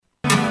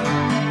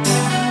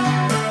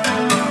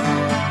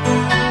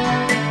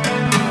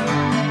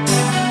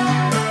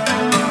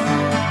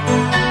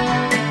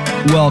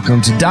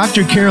Welcome to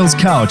Dr. Carol's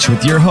Couch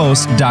with your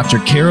host, Dr.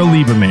 Carol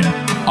Lieberman.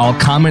 All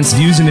comments,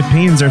 views, and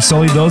opinions are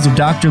solely those of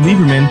Dr.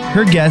 Lieberman,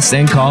 her guests,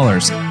 and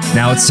callers.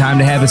 Now it's time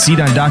to have a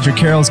seat on Dr.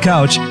 Carol's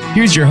Couch.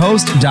 Here's your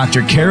host,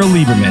 Dr. Carol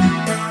Lieberman.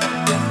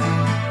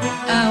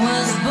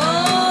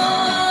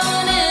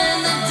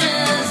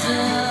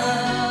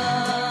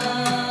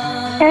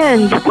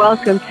 And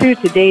welcome to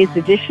today's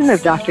edition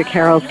of Dr.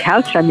 Carol's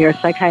Couch. I'm your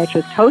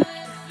psychiatrist host,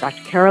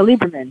 Dr. Carol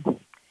Lieberman.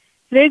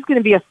 Today's going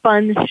to be a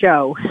fun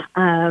show.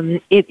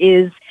 It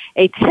is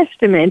a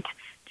testament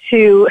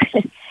to,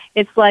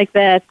 it's like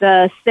that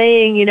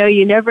saying,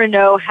 you never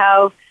know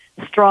how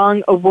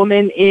strong a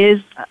woman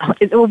is.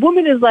 A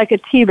woman is like a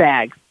tea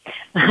bag.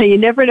 You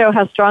never know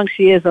how strong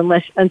she is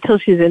until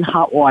she's in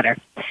hot water.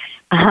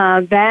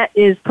 That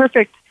is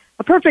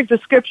a perfect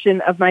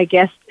description of my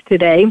guest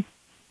today,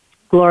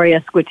 Gloria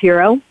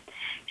Squatiro.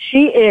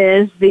 She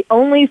is the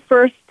only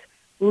First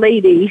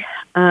Lady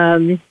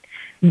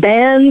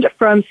banned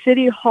from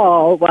City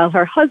Hall while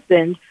her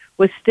husband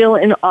was still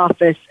in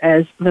office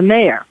as the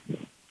mayor.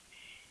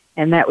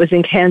 And that was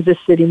in Kansas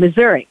City,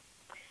 Missouri.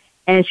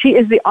 And she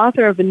is the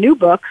author of a new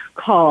book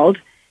called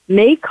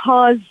May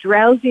Cause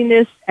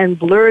Drowsiness and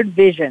Blurred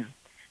Vision,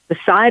 The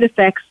Side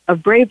Effects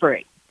of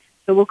Bravery.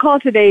 So we'll call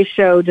today's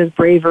show, Does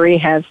Bravery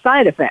Have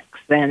Side Effects?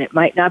 And it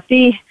might not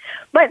be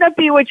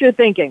what you're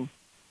thinking.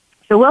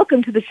 So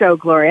welcome to the show,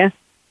 Gloria.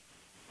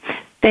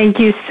 Thank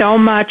you so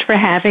much for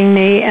having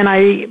me. And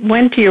I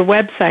went to your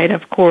website,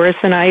 of course,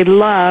 and I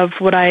love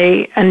what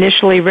I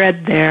initially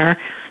read there,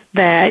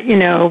 that,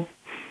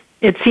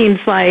 it seems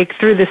like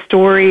through the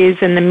stories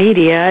and the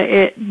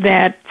media,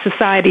 that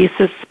society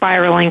is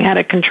spiraling out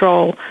of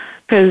control,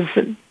 because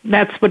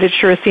that's what it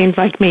sure seems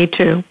like me,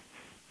 too.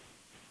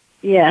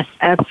 Yes,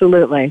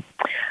 absolutely.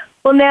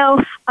 Well,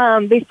 now,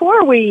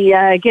 before we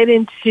get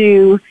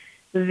into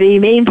the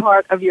main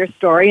part of your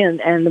story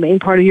and the main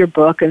part of your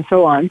book and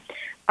so on,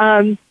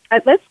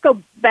 let's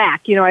go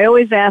back. I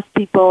always ask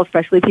people,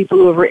 especially people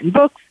who have written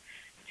books,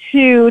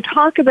 to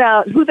talk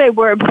about who they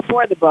were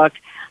before the book.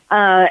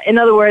 In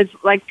other words,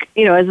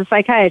 as a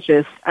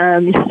psychiatrist,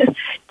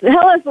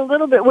 tell us a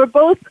little bit. We're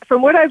both,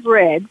 from what I've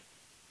read,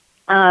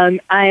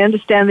 I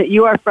understand that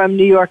you are from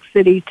New York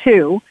City,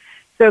 too.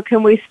 So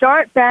can we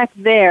start back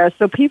there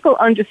so people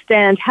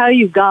understand how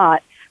you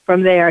got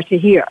from there to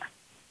here?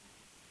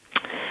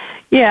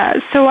 Yeah,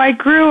 so I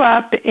grew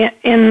up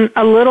in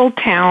a little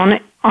town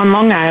on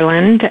Long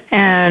Island,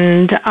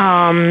 and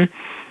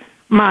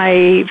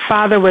my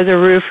father was a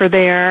roofer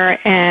there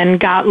and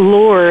got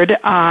lured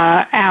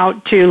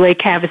out to Lake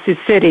Havasu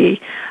City.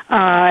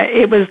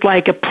 It was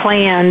like a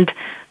planned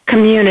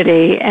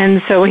community,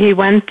 and so he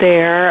went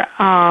there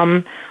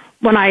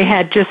when I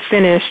had just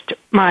finished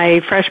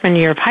my freshman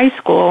year of high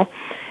school,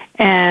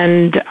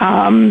 and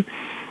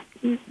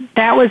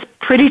that was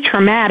pretty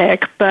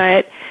traumatic,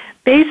 but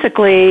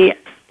basically,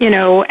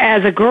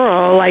 as a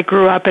girl, I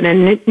grew up in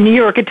a New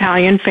York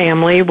Italian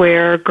family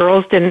where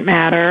girls didn't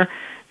matter.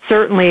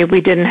 Certainly,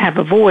 we didn't have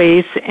a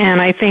voice, and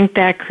I think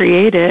that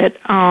created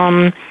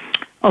a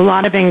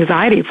lot of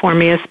anxiety for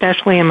me,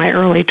 especially in my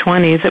early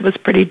 20s. It was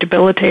pretty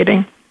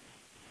debilitating.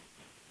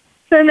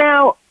 So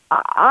now,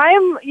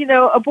 I'm,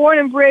 a born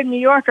and bred New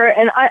Yorker,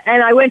 and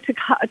I went to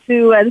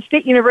the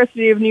State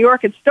University of New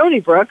York at Stony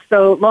Brook,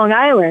 so Long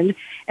Island,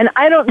 and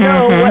I don't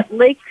know what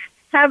Lake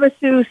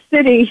Havasu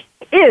City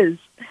is.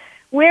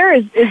 Where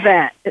is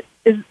that?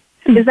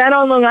 Is that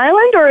on Long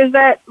Island, or where is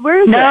that?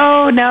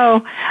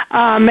 No.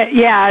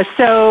 Yeah,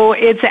 so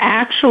it's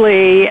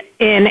actually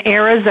in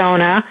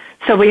Arizona.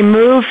 So we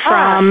moved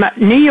from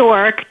New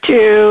York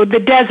to the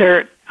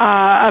desert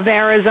of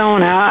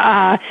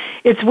Arizona.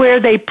 It's where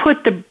they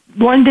put the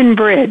London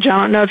Bridge.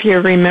 I don't know if you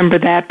remember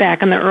that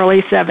back in the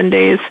early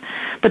 70s,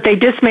 but they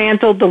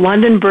dismantled the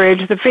London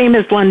Bridge, the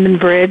famous London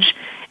Bridge,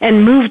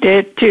 and moved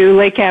it to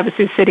Lake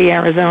Havasu City,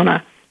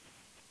 Arizona.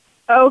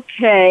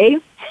 Okay.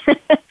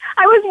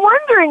 I was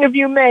wondering if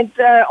you meant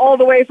all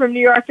the way from New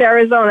York to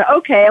Arizona.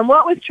 Okay, and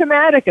what was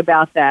traumatic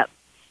about that?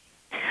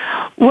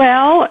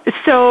 Well,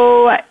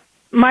 so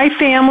my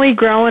family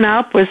growing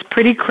up was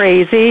pretty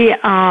crazy.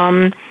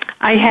 I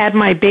had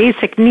my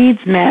basic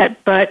needs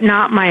met, but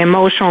not my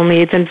emotional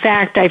needs. In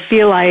fact, I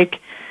feel like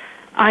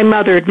I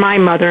mothered my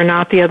mother,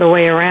 not the other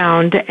way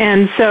around.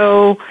 And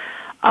so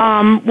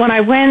when I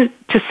went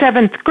to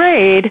 7th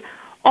grade,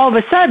 all of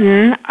a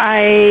sudden,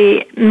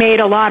 I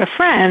made a lot of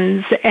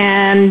friends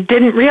and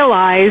didn't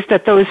realize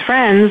that those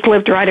friends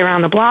lived right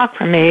around the block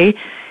from me,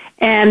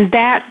 and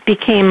that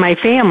became my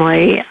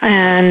family.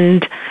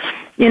 And,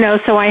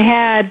 so I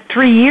had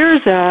 3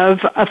 years of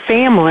a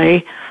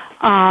family,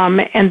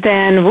 and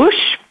then,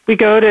 whoosh, we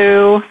go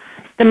to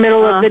the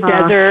middle of the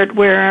desert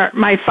where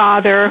my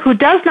father, who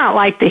does not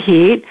like the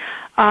heat,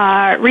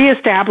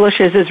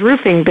 reestablishes his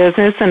roofing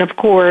business, and of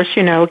course,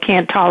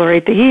 can't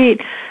tolerate the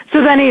heat.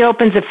 So then he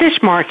opens a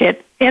fish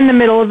market in the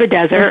middle of the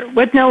desert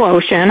with no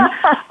ocean.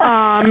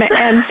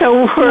 And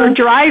so we're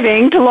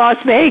driving to Las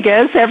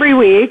Vegas every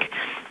week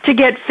to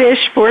get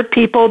fish for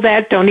people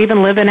that don't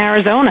even live in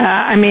Arizona.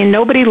 I mean,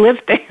 nobody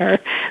lived there.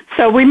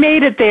 So we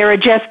made it there, a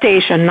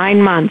gestation,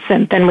 9 months,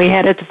 and then we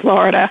headed to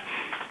Florida.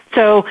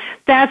 So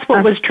that's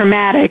what was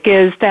traumatic,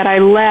 is that I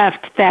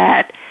left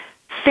that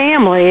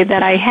family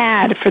that I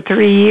had for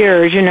 3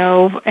 years,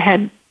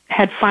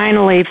 had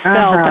finally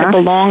felt I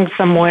belonged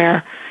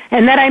somewhere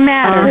and that I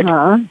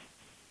mattered.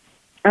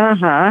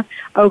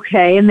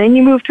 Okay, and then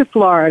you moved to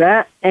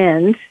Florida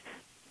and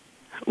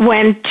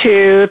went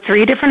to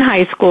 3 different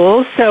high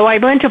schools. So I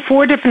went to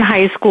 4 different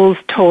high schools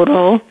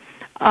total.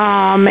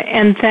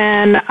 And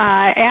then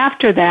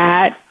after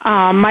that,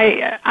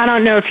 I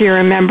don't know if you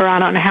remember, I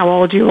don't know how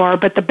old you are,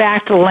 but the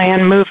Back to the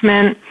Land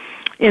movement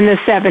in the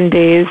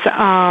 70s.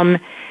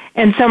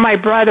 And so my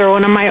brother,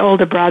 one of my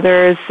older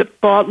brothers,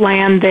 bought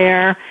land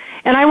there.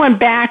 And I went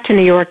back to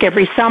New York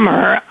every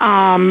summer,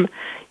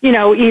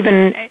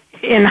 even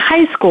in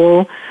high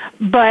school.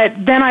 But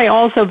then I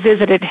also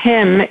visited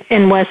him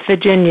in West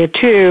Virginia,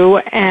 too,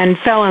 and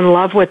fell in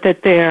love with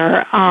it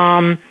there.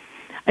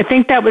 I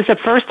think that was the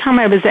first time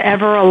I was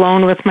ever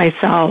alone with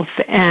myself.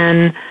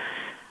 And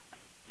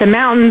the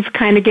mountains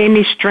kind of gave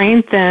me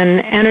strength and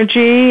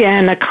energy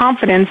and a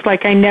confidence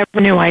like I never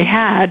knew I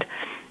had.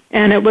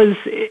 And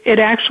it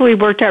actually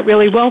worked out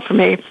really well for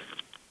me.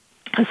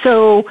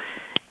 So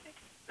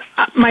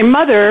my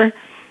mother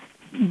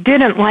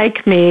didn't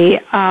like me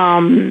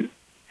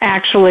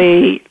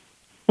actually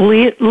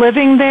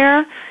living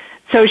there,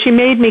 so she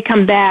made me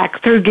come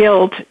back through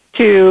guilt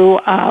to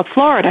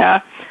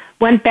Florida.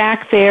 Went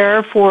back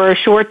there for a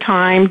short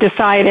time,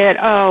 decided,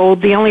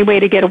 the only way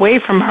to get away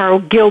from her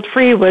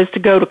guilt-free was to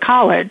go to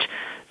college.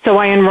 So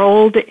I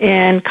enrolled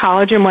in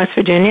college in West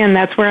Virginia, and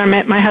that's where I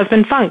met my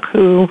husband, Funk,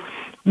 who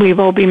we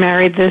will be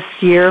married this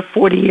year,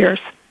 40 years.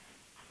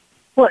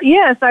 Well,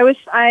 yes,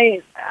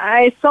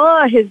 I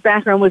saw his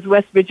background was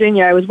West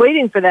Virginia. I was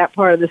waiting for that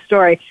part of the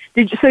story.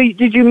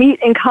 Did you meet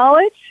in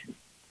college?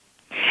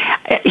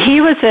 He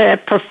was a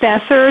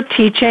professor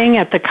teaching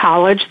at the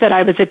college that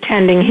I was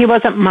attending. He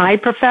wasn't my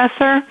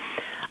professor,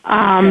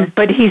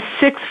 but he's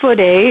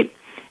 6'8",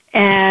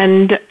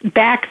 and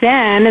back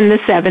then in the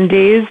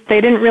 70s,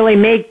 they didn't really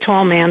make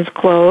tall man's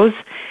clothes,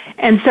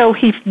 and so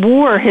he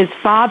wore his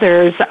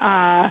father's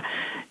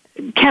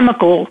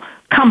chemical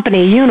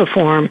company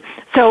uniform.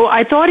 So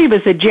I thought he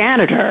was a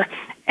janitor.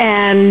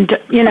 And,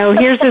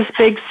 here's this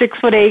big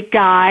 6'8"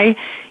 guy.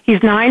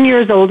 He's 9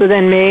 years older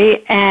than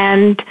me.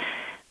 And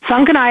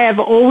Funk and I have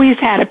always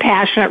had a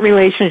passionate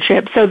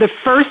relationship. So the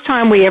first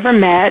time we ever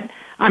met,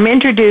 I'm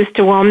introduced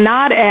to him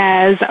not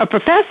as a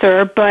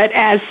professor, but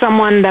as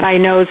someone that I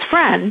know's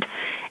friend.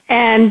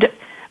 And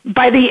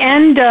by the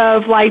end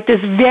of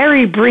this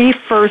very brief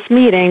first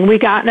meeting, we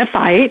got in a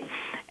fight.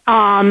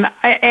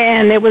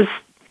 And it was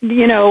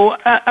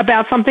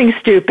about something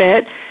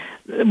stupid.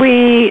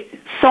 We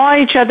saw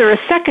each other a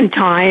second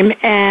time,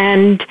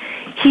 and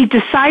he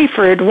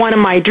deciphered one of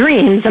my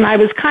dreams, and I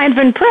was kind of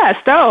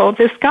impressed. Oh,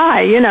 this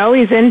guy,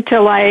 he's into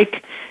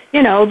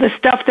the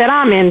stuff that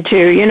I'm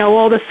into,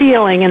 all the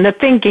feeling and the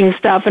thinking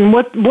stuff, and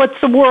what's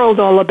the world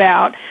all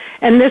about,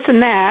 and this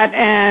and that.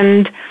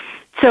 And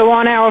so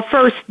on our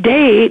first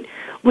date,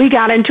 we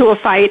got into a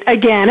fight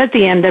again at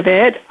the end of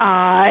it,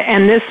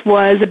 and this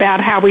was about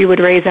how we would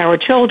raise our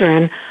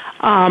children.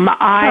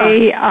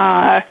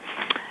 I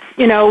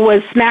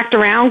was smacked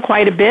around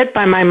quite a bit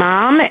by my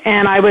mom,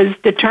 and I was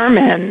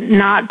determined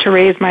not to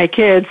raise my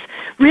kids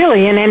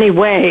really in any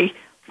way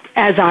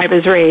as I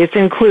was raised,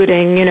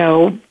 including,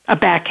 a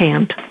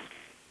backhand.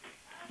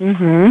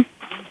 Mm-hmm.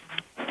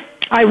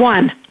 I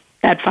won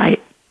that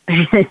fight.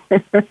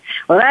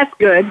 Well, that's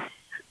good.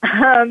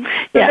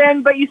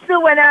 But you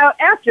still went out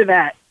after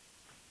that.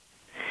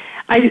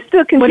 You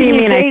still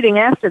continued dating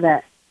after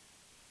that.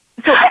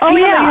 So,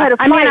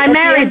 I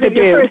married the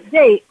dude. First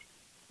date.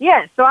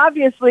 Yes, so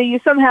obviously you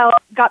somehow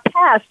got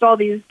past all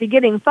these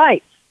beginning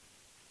fights.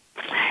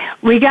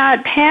 We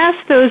got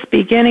past those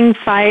beginning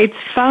fights.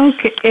 Funk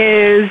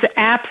is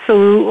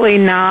absolutely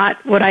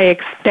not what I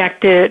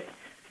expected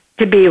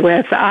to be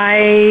with.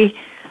 I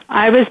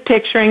was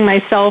picturing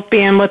myself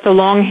being with a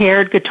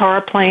long-haired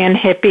guitar-playing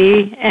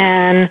hippie,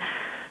 and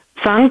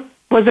Funk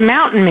was a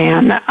mountain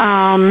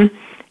man,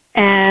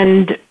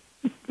 and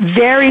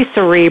very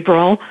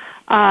cerebral.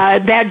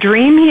 That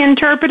dream he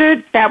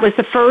interpreted, that was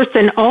the first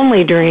and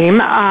only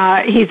dream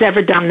he's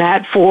ever done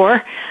that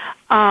for.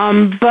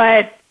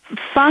 But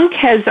Funk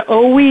has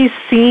always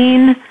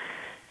seen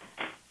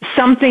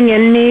something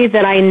in me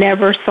that I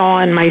never saw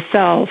in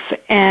myself.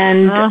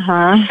 And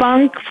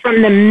Funk,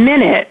 from the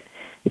minute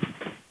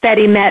that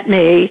he met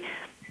me,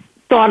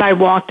 thought I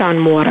walked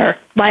on water.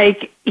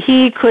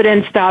 He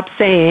couldn't stop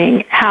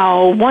saying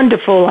how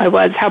wonderful I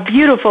was, how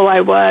beautiful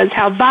I was,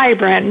 how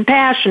vibrant and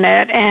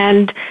passionate,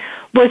 and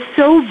was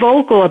so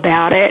vocal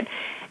about it.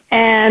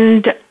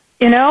 And,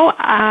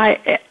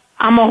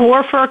 I'm a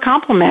whore for a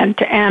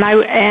compliment, and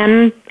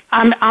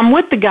I'm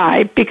with the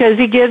guy because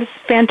he gives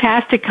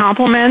fantastic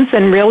compliments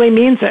and really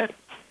means it.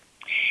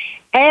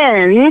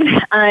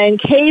 And in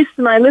case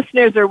my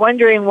listeners are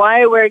wondering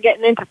why we're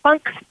getting into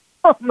Funk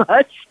so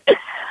much.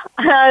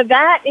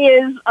 That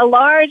is a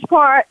large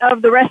part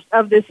of the rest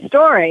of this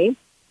story.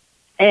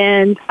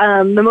 And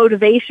the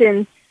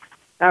motivation,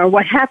 or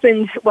what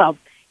happened, well,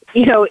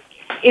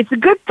 it's a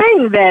good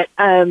thing that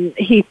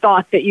he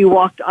thought that you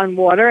walked on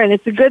water, and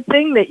it's a good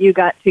thing that you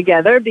got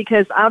together,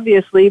 because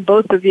obviously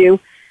both of you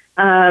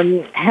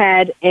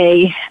had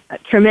a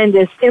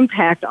tremendous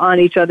impact on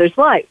each other's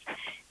lives.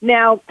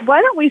 Now,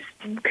 I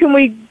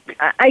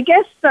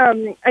guess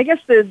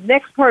the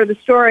next part of the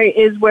story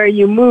is where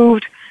you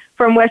moved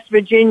from West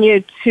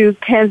Virginia to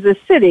Kansas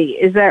City.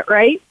 Is that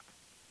right?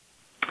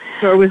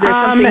 Or was there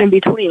something in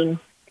between?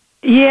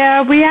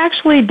 Yeah, we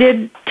actually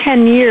did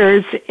 10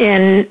 years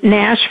in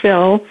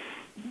Nashville,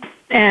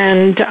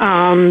 and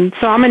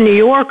so I'm a New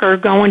Yorker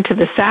going to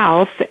the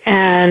South,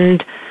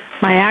 and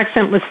my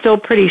accent was still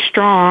pretty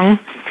strong,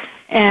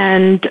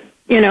 and,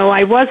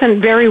 I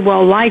wasn't very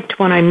well liked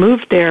when I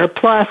moved there.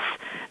 Plus,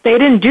 they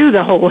didn't do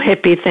the whole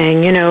hippie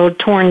thing,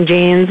 torn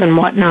jeans and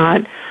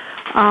whatnot.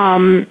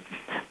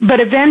 But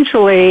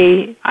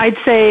eventually, I'd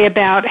say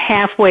about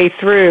halfway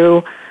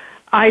through,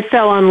 I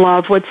fell in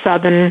love with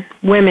Southern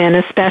women,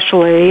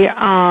 especially.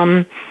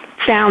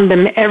 Found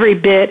them every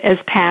bit as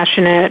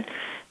passionate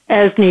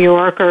as New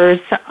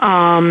Yorkers,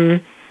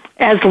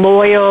 as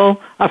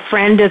loyal. A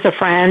friend is a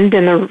friend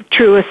in the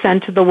truest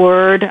sense of the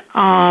word.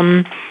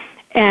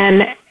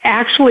 And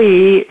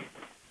actually,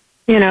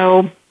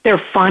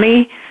 they're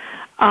funny.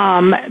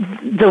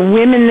 The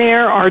women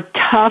there are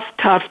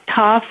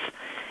tough.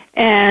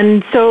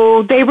 And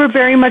so they were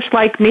very much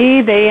like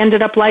me. They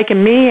ended up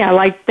liking me. I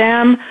liked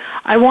them.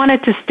 I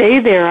wanted to stay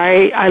there.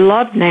 I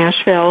loved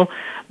Nashville,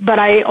 but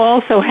I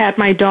also had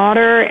my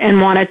daughter and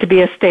wanted to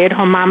be a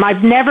stay-at-home mom.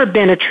 I've never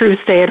been a true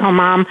stay-at-home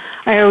mom.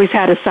 I always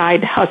had a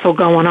side hustle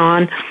going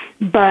on.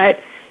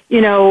 But,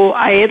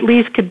 I at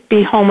least could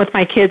be home with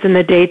my kids in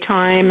the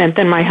daytime, and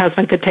then my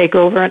husband could take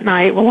over at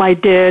night while I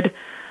did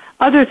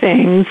other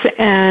things.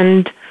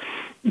 And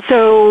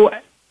so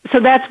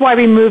that's why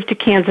we moved to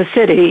Kansas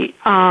City.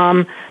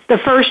 The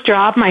first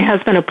job my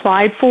husband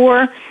applied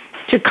for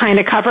to kind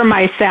of cover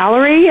my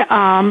salary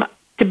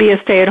to be a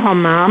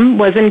stay-at-home mom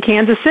was in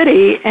Kansas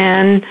City,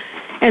 and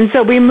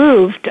so we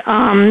moved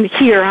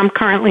here. I'm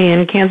currently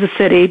in Kansas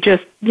City,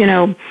 just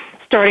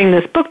starting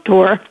this book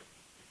tour,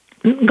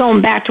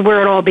 going back to where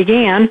it all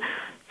began,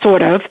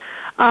 sort of,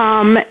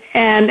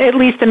 and at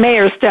least the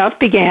mayor stuff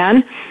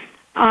began.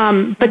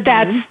 But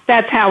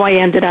that's how I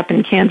ended up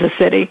in Kansas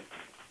City.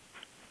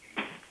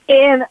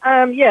 And,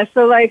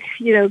 so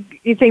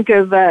you think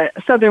of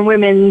Southern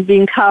women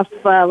being tough,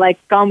 like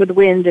Gone with the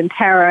Wind and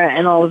Tara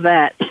and all of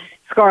that,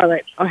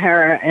 Scarlett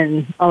O'Hara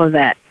and all of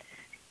that,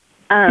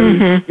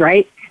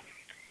 right?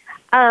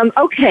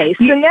 Okay,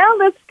 so now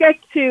let's get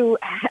to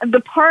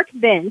the park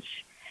bench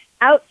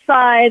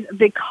outside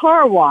the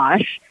car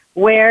wash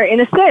where, in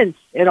a sense,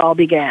 it all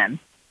began.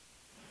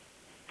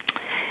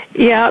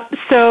 Yeah,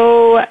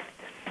 so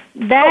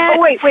that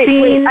wait.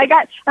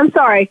 I'm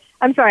sorry.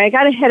 I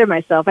got ahead of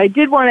myself. I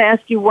did want to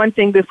ask you one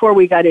thing before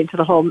we got into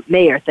the whole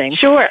mayor thing.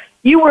 Sure.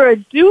 You were a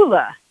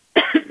doula.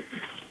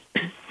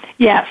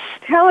 Yes.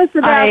 Tell us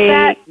about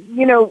that.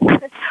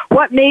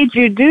 What made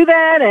you do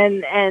that,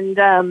 and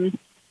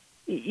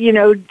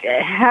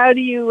how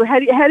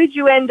did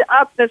you end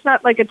up? That's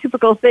not like a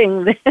typical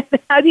thing.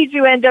 How did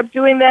you end up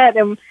doing that,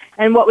 and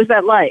what was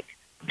that like?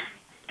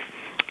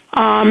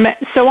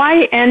 So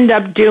I end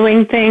up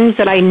doing things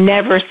that I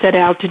never set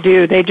out to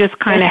do. They just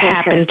kind of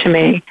happened to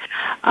me.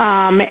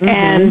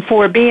 And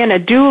for being a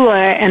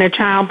doula and a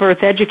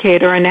childbirth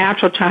educator, a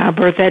natural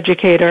childbirth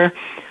educator,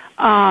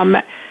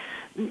 starting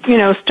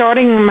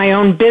my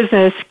own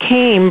business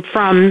came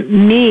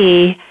from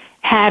me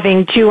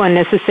having 2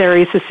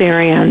 unnecessary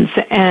cesareans.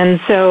 And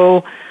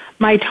so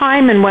my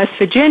time in West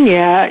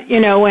Virginia,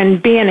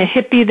 and being a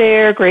hippie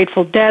there,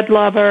 Grateful Dead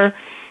lover,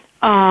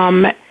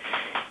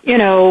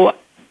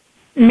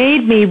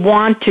 made me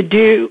want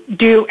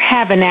to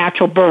have a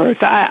natural birth.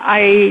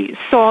 I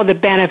saw the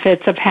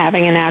benefits of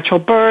having a natural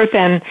birth,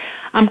 and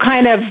I'm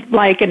kind of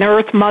like an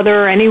earth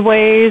mother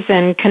anyways,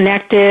 and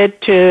connected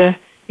to,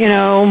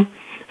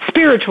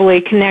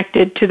 spiritually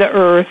connected to the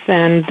earth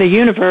and the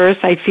universe,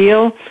 I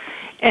feel.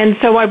 And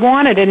so I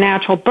wanted a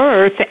natural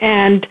birth,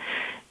 and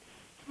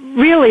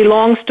really,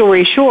 long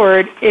story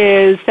short,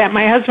 is that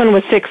my husband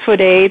was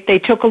 6'8". They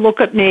took a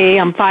look at me.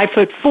 I'm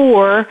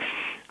 5'4".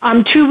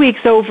 I'm 2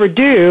 weeks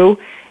overdue,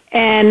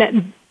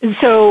 and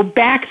so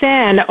back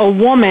then, a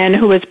woman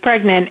who was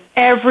pregnant,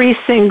 every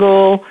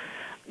single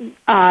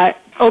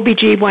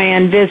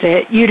OBGYN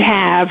visit, you'd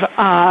have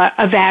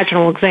a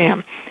vaginal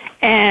exam.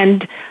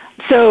 And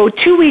so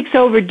 2 weeks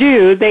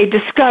overdue, they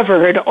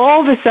discovered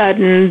all of a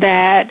sudden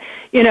that,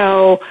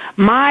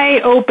 my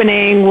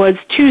opening was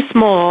too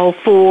small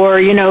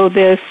for,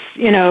 this,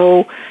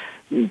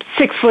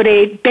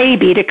 6'8"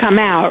 baby to come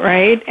out,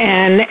 right?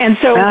 And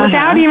so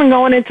without even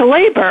going into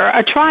labor,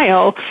 a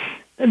trial,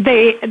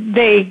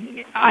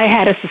 I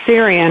had a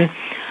cesarean.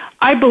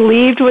 I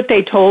believed what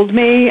they told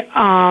me,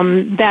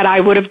 that I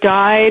would have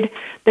died,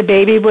 the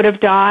baby would have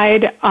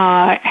died,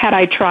 had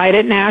I tried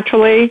it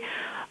naturally.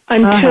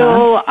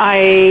 until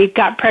I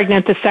got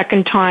pregnant the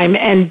second time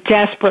and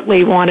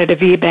desperately wanted a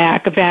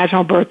VBAC, a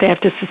vaginal birth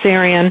after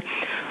cesarean.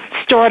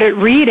 Started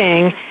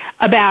reading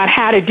about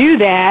how to do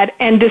that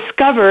and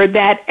discovered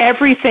that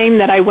everything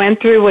that I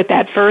went through with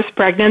that first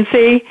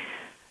pregnancy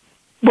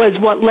was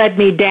what led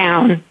me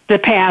down the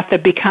path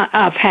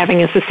of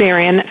having a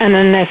cesarean, an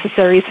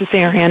unnecessary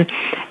cesarean.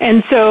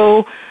 And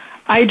so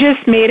I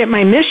just made it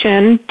my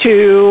mission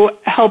to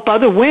help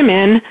other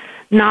women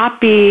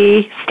not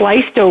be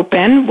sliced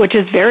open, which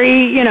is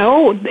very,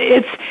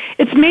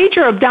 it's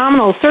major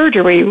abdominal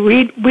surgery.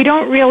 We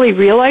don't really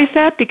realize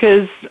that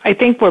because I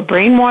think we're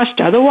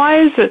brainwashed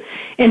otherwise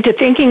into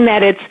thinking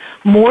that it's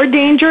more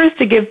dangerous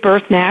to give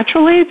birth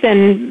naturally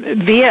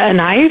than via a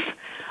knife.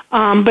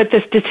 But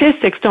the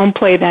statistics don't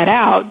play that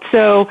out.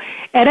 So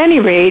at any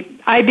rate,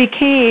 I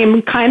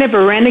became kind of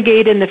a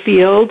renegade in the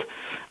field,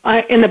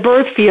 in the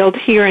birth field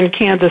here in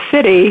Kansas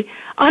City,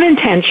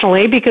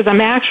 unintentionally, because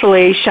I'm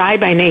actually shy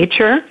by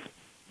nature.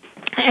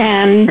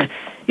 And,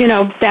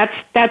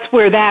 that's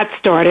where that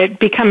started,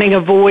 becoming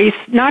a voice,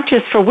 not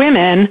just for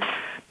women,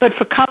 but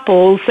for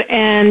couples.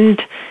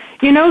 And,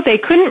 they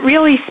couldn't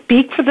really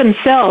speak for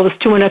themselves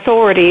to an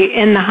authority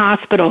in the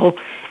hospital.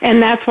 And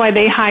that's why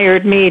they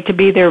hired me to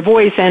be their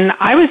voice. And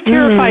I was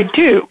terrified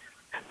too,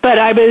 but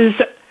I was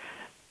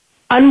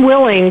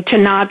unwilling to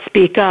not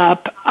speak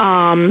up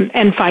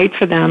and fight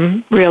for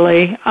them,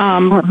 really.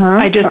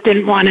 I just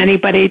didn't want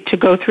anybody to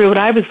go through what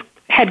I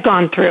had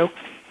gone through.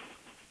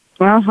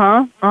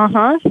 Well,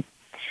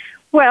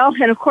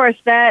 and of course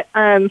that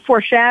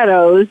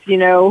foreshadows,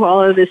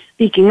 all of this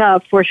speaking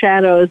up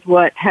foreshadows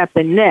what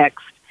happened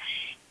next.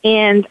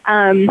 And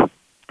so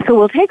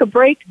we'll take a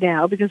break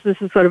now because this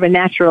is sort of a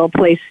natural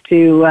place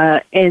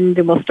to end,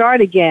 and we'll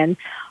start again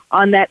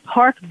on that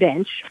park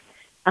bench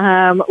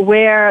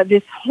where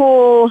this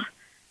whole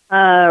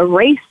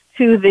race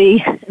to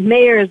the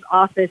mayor's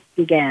office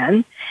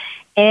began.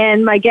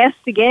 And my guest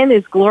again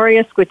is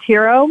Gloria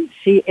Squatiro.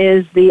 She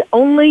is the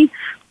only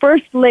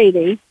First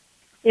Lady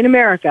in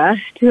America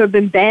to have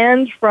been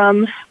banned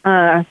from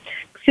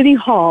City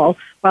Hall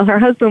while her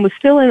husband was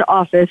still in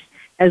office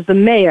as the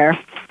mayor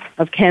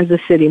of Kansas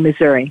City,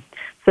 Missouri.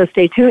 So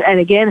stay tuned. And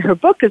again, her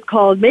book is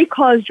called May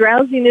Cause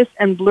Drowsiness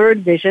and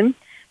Blurred Vision,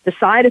 The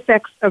Side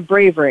Effects of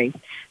Bravery.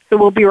 So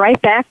we'll be right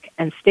back,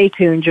 and stay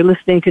tuned. You're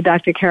listening to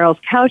Dr. Carol's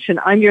Couch, and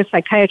I'm your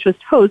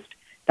psychiatrist host,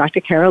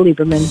 Dr. Carol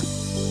Lieberman.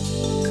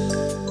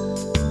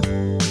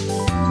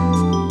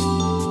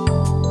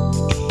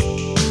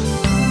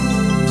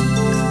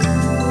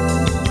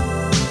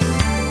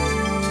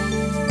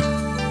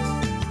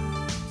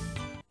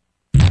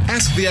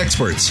 Ask the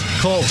experts.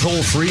 Call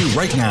toll-free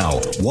right now,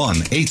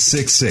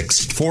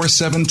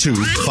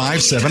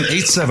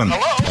 1-866-472-5787.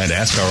 And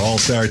ask our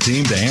all-star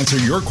team to answer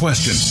your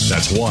question.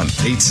 That's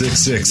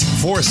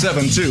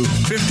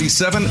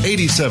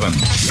 1-866-472-5787.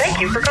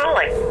 Thank you for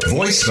calling.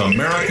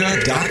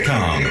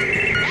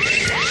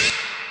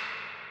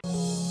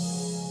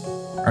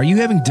 VoiceAmerica.com. Are you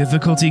having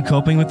difficulty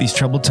coping with these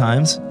troubled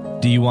times?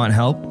 Do you want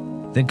help?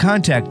 Then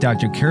contact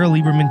Dr. Carol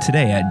Lieberman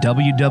today at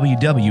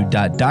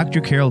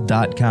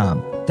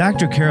www.drcarol.com.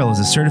 Dr. Carol is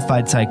a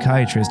certified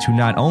psychiatrist who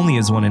not only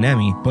has won an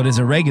Emmy, but is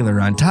a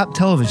regular on top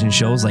television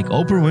shows like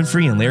Oprah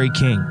Winfrey and Larry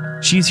King.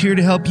 She's here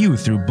to help you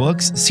through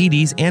books,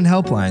 CDs, and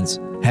helplines.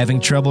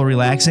 Having trouble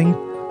relaxing?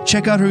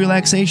 Check out her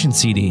relaxation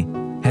CD.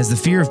 Has the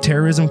fear of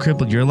terrorism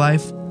crippled your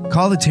life?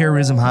 Call the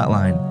terrorism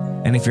hotline.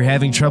 And if you're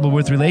having trouble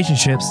with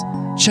relationships,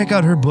 check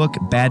out her book,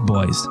 Bad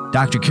Boys.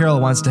 Dr. Carol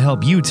wants to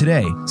help you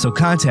today, so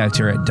contact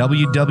her at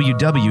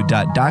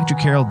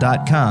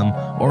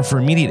www.drcarol.com or for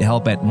immediate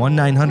help at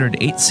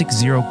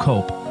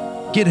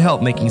 1-900-860-COPE. Get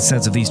help making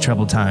sense of these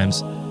troubled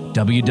times.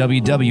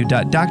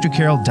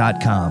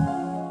 www.drcarol.com.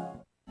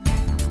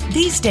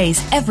 These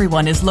days,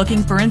 everyone is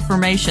looking for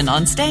information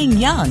on staying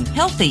young,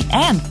 healthy,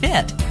 and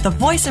fit. The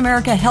Voice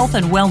America Health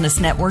and Wellness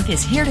Network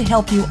is here to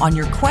help you on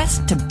your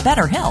quest to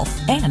better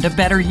health and a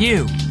better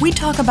you. We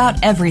talk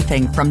about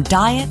everything from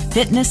diet,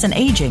 fitness, and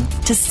aging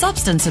to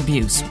substance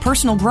abuse,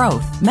 personal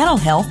growth, mental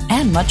health,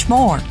 and much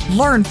more.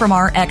 Learn from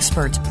our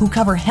experts who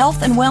cover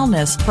health and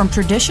wellness from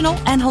traditional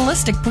and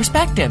holistic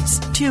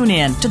perspectives. Tune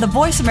in to the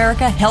Voice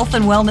America Health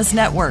and Wellness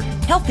Network.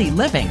 Healthy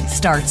living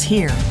starts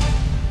here.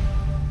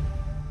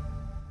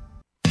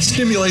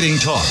 Stimulating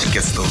talk. It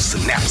gets those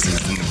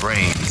synapses in the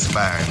brain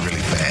firing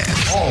really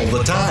fast. All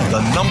the time.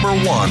 The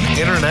 #1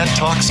 internet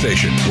talk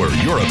station where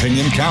your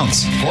opinion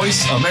counts.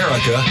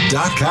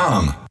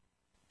 VoiceAmerica.com.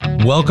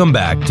 Welcome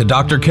back to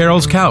Dr.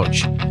 Carol's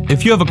Couch.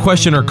 If you have a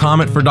question or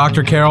comment for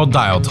Dr. Carol,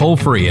 dial toll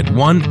free at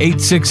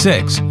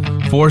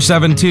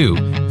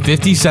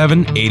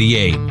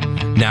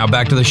 1-866-472-5788. Now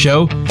back to the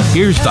show.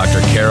 Here's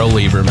Dr. Carol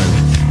Lieberman.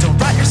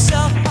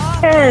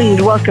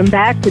 And welcome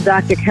back to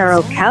Dr.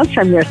 Carol's Couch.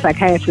 I'm your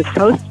psychiatrist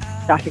host,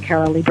 Dr.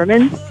 Carol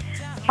Lieberman,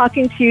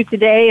 talking to you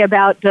today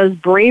about, does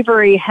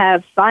bravery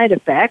have side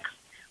effects?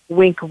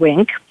 Wink,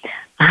 wink.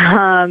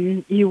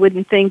 You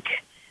wouldn't think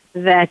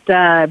that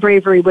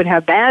bravery would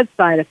have bad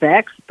side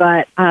effects,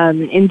 but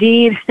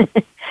indeed,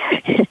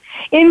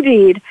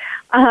 indeed.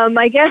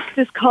 My guest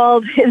is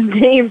called, his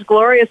name's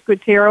Gloria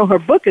Squatero. Her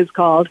book is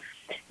called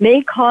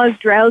May Cause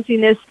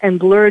Drowsiness and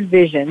Blurred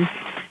Vision,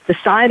 The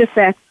Side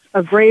Effects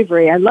of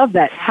Bravery. I love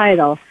that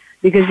title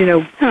because,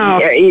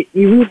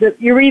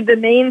 you read the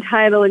main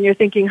title and you're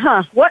thinking,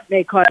 what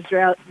may cause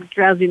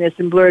drowsiness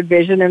and blurred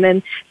vision? And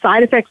then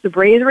side effects of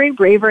bravery.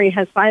 Bravery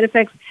has side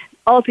effects.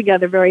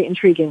 Altogether very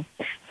intriguing.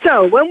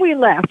 So when we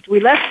left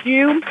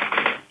you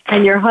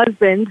and your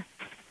husband,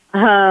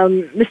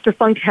 Mr.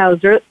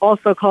 Funkhauser,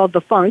 also called the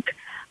Funk,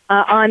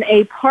 on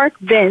a park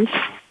bench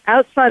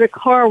outside a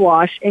car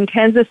wash in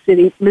Kansas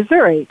City,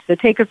 Missouri. So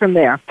take it from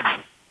there.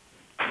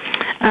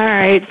 All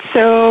right.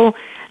 So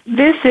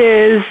this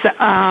is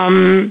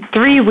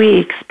 3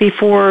 weeks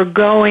before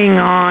going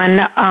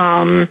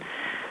on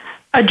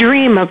a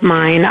dream of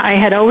mine. I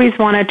had always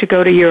wanted to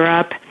go to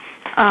Europe.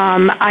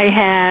 I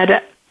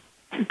had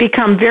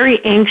become very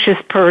anxious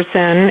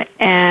person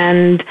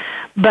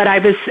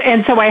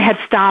so I had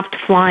stopped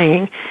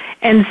flying.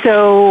 And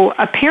so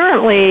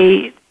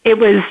apparently it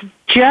was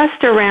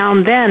just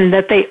around then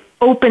that they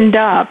opened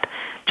up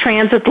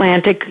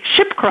transatlantic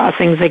ship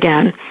crossings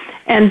again.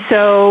 And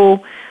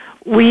so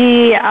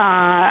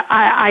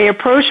I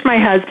approached my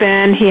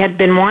husband. He had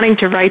been wanting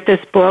to write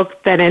this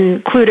book that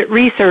included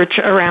research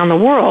around the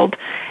world.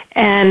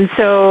 And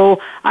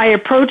so I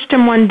approached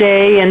him one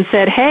day and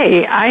said,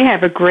 hey, I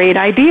have a great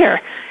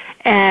idea.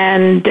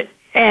 And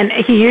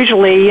he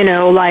usually,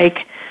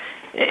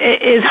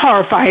 is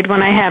horrified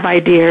when I have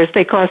ideas.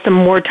 They cost him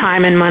more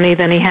time and money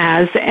than he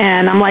has.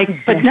 And I'm like,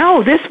 but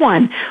no, this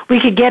one, we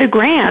could get a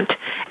grant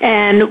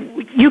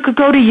and you could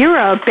go to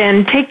Europe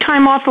and take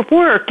time off of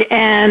work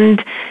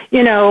and,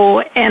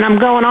 and I'm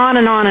going on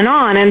and on and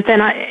on. And then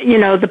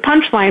the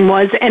punchline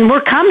was, and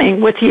we're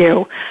coming with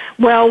you.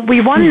 Well, we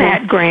won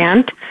that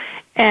grant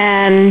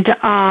and,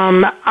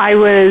 I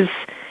was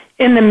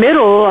in the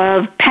middle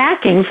of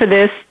packing for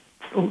this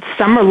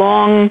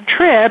summer-long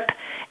trip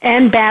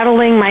and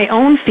battling my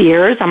own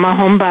fears. I'm a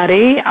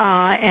homebody,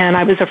 and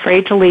I was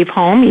afraid to leave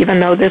home, even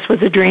though this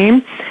was a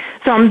dream.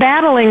 So I'm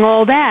battling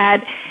all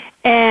that,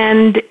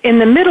 and in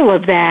the middle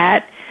of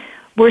that,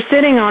 we're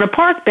sitting on a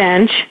park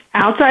bench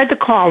outside the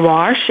car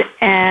wash,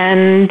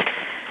 and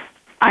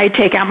I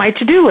take out my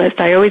to-do list.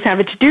 I always have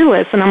a to-do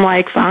list, and I'm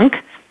like, Funk,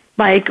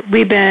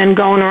 we've been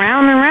going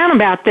around and around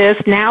about this.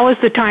 Now is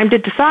the time to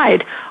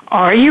decide.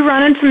 Are you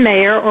running for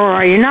mayor or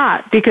are you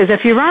not? Because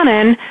if you're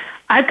running,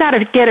 I've got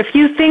to get a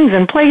few things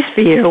in place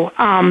for you,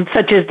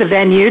 such as the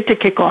venue to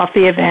kick off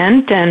the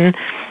event and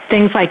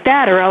things like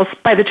that, or else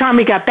by the time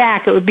we got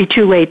back, it would be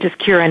too late to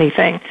secure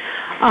anything.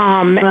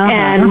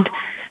 And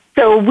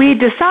so we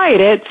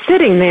decided,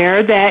 sitting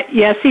there, that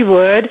yes, he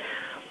would,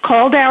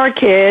 called our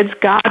kids,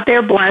 got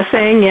their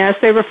blessing. Yes,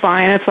 they were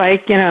fine. It's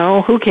like,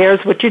 who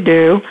cares what you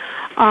do?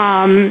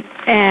 And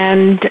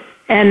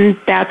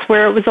that's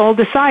where it was all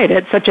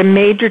decided. Such a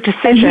major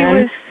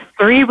decision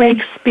 3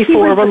 weeks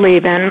before we're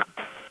leaving.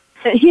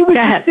 He was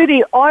the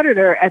city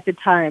auditor at the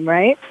time,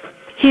 right?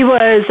 He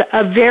was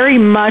a very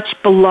much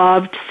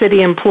beloved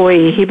city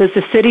employee. He was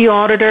the city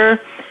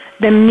auditor.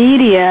 The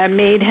media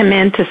made him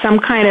into some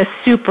kind of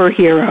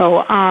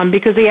superhero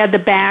because he had the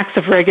backs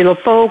of regular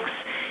folks.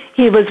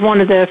 He was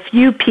one of the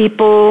few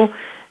people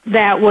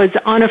that was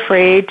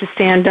unafraid to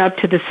stand up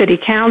to the city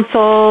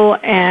council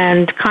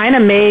and kind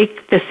of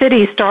make the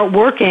city start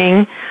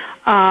working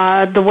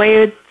the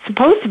way it's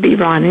supposed to be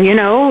run,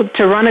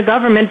 to run a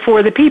government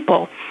for the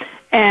people.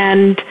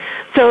 And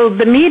so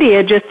the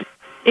media just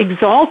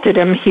exalted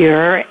him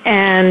here.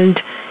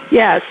 And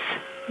yes,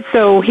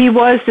 so he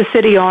was the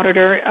city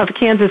auditor of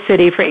Kansas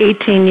City for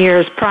 18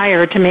 years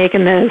prior to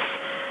making this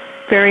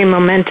very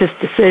momentous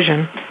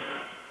decision.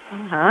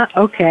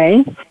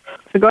 Okay.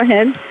 So go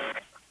ahead.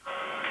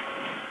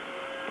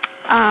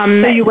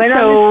 So you went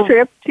on this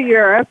trip to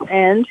Europe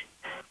and...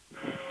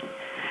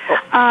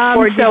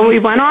 so we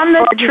went on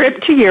the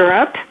trip to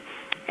Europe,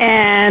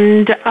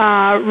 and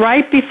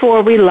right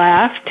before we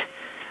left,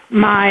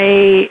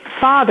 my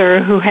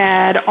father, who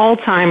had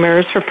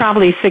Alzheimer's for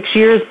probably 6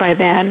 years by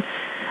then,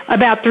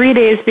 about 3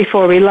 days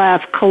before we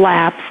left,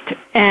 collapsed.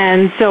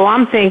 And so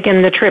I'm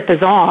thinking the trip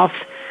is off.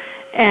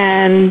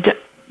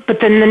 But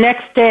then the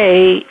next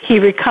day, he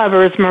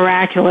recovers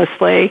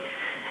miraculously,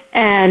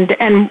 and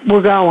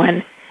we're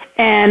going.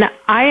 And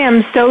I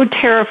am so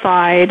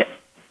terrified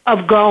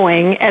of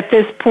going at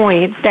this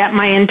point that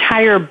my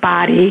entire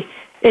body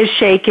is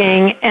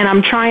shaking, and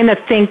I'm trying to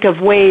think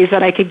of ways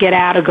that I could get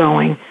out of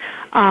going.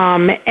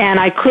 And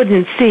I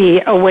couldn't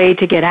see a way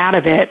to get out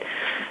of it.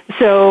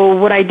 So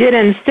what I did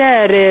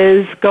instead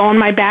is go in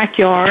my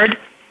backyard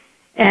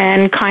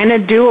and kind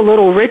of do a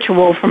little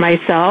ritual for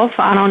myself.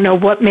 I don't know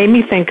what made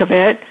me think of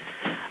it,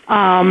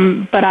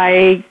 but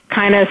I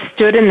kind of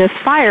stood in this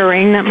fire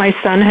ring that my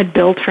son had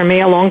built for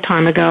me a long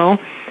time ago,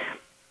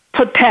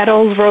 put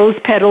petals, rose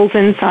petals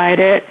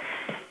inside it,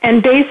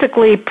 and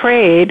basically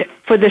prayed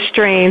for the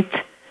strength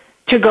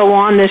to go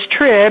on this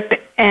trip,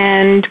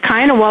 and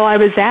kind of while I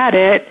was at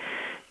it,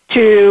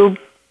 to,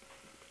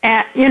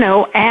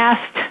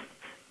 asked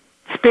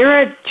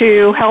Spirit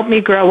to help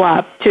me grow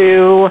up,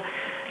 to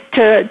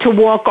to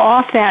walk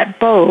off that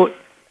boat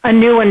a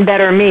new and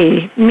better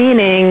me,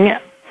 meaning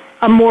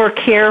a more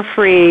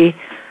carefree,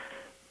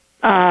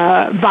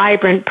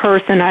 vibrant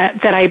person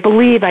that I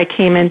believe I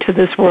came into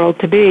this world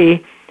to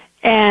be.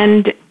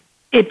 And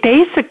it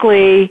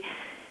basically,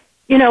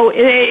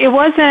 it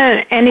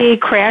wasn't any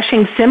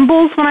crashing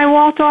cymbals when I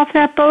walked off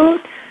that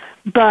boat,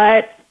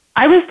 but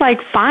I was like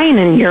fine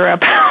in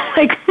Europe,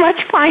 like much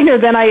finer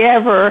than I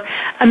ever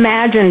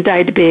imagined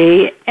I'd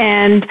be.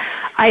 And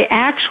I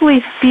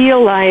actually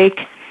feel like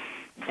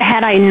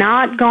had I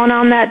not gone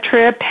on that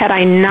trip, had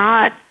I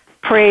not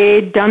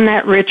prayed, done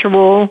that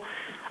ritual,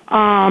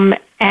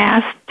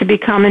 asked to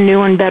become a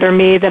new and better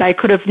me, that I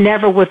could have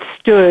never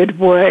withstood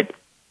what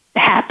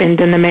happened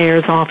in the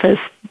mayor's office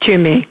to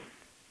me.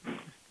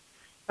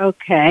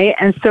 Okay,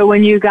 and so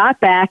when you got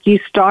back, you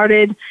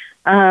started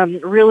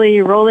really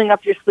rolling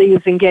up your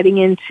sleeves and getting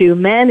into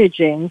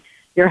managing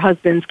your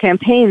husband's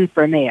campaign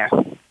for mayor.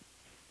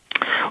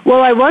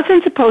 Well, I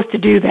wasn't supposed to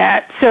do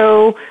that.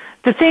 So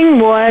the thing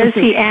was,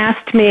 he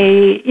asked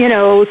me,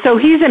 so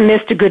he's a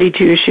Mr. Goody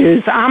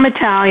Two-Shoes. I'm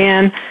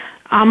Italian.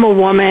 I'm a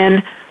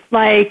woman.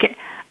 Like,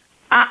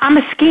 I'm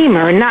a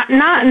schemer, not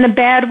in a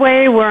bad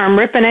way where I'm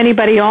ripping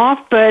anybody off,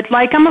 but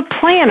like I'm a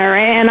planner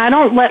and I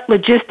don't let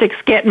logistics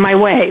get in my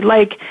way.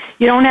 Like,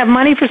 you don't have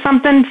money for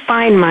something,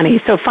 find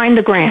money. So find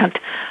a grant.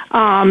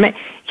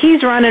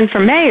 He's running for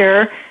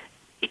mayor.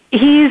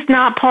 He's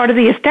not part of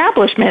the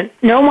establishment.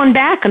 No one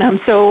backing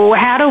him. So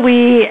how do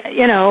we,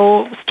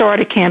 start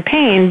a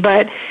campaign?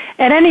 But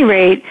at any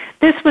rate,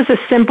 this was a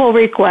simple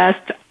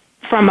request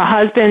from a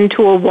husband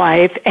to a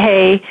wife.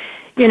 Hey,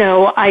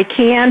 I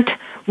can't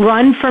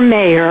run for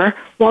mayor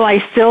while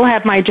I still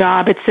have my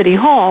job at City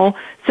Hall,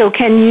 so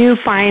can you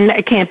find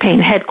a campaign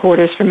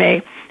headquarters for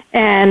me?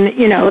 And,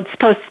 it's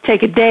supposed to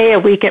take a day, a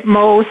week at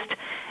most.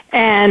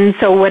 And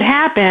so what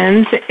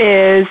happens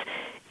is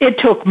it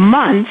took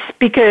months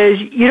because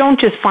you don't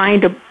just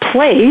find a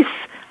place,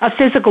 a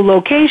physical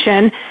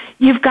location.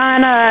 You've got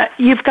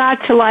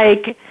to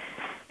like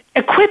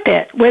equip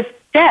it with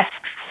desks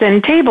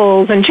and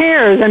tables and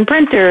chairs and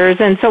printers.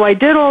 And so I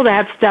did all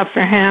that stuff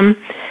for him.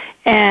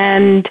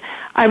 And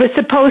I was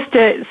supposed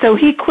to, so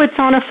he quits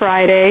on a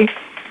Friday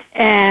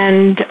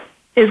and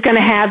is going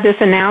to have this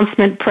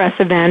announcement press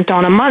event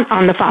on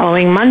the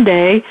following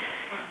Monday,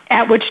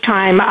 at which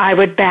time I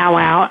would bow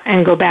out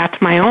and go back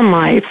to my own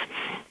life.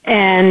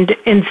 And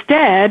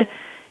instead,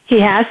 he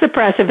has the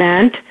press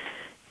event.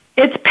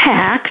 It's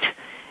packed.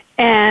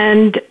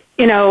 And,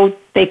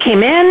 they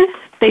came in,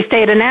 they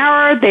stayed an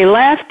hour, they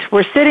left.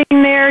 We're sitting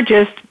there,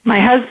 just my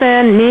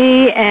husband,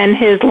 me, and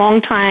his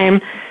longtime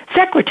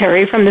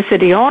secretary from the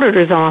city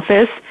auditor's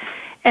office,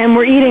 and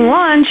we're eating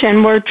lunch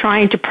and we're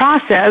trying to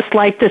process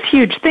like this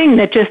huge thing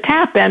that just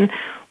happened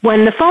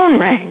when the phone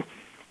rang.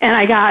 And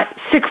I got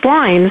 6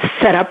 lines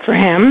set up for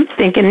him,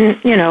 thinking,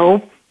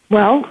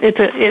 well,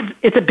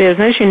 it's a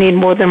business, you need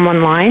more than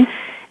one line.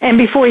 And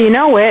before you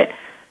know it,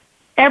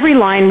 every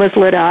line was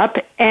lit up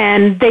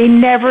and they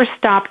never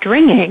stopped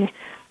ringing,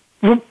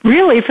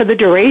 really for the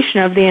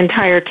duration of the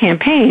entire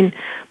campaign.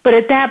 But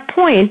at that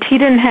point, he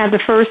didn't have the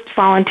first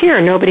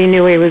volunteer. Nobody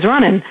knew he was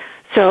running.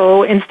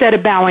 So instead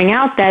of bowing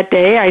out that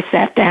day, I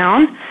sat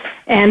down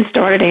and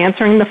started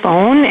answering the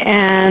phone,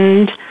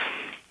 and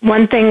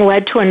one thing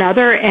led to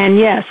another. And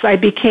yes, I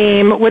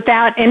became,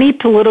 without any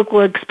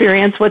political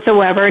experience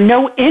whatsoever,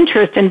 no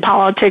interest in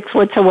politics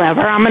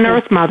whatsoever. I'm an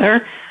Earth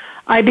Mother.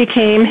 I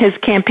became his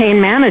campaign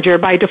manager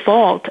by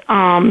default.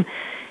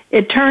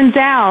 It turns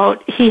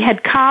out he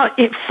had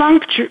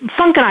Funk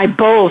and I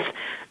both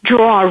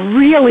draw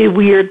really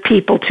weird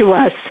people to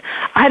us.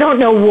 I don't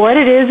know what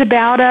it is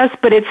about us,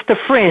 but it's the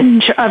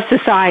fringe of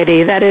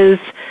society that is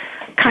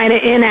kind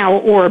of in our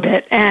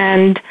orbit.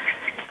 And,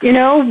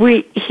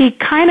 he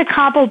kind of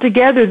cobbled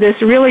together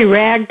this really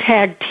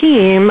ragtag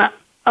team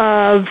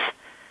of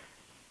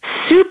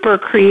super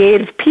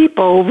creative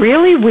people,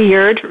 really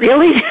weird,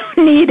 really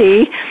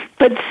needy,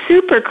 but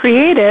super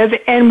creative,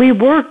 and we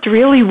worked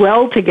really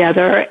well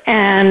together.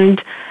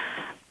 And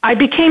I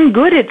became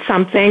good at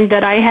something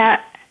that I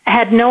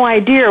had no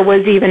idea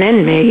was even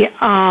in me.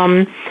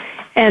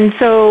 And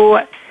so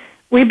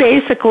we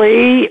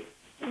basically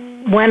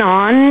went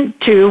on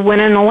to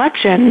win an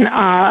election.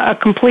 A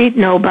complete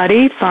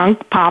nobody, Funk,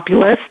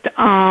 populist,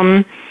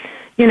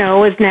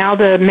 is now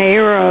the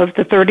mayor of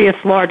the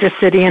 30th largest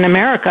city in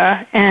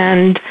America.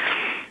 And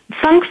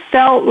Funk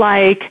felt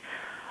like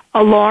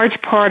a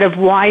large part of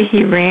why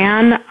he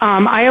ran.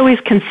 I always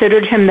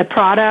considered him the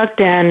product,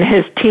 and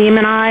his team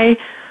and I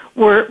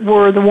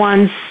were the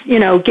ones,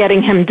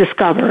 getting him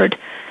discovered.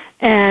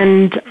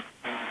 And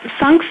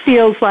Funk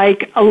feels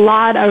like a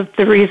lot of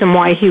the reason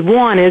why he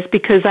won is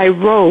because I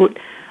wrote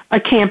a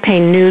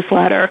campaign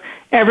newsletter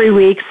every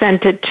week,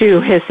 sent it to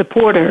his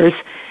supporters,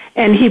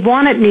 and he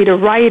wanted me to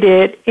write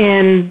it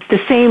in the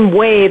same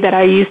way that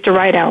I used to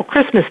write out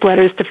Christmas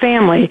letters to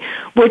family,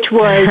 which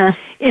was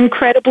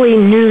incredibly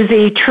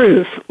newsy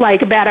truth,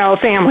 like about our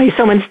family.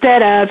 So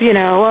instead of,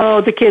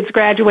 the kid's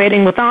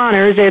graduating with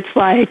honors, it's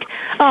like,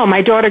 oh,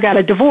 my daughter got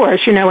a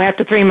divorce,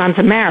 after 3 months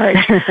of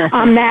marriage.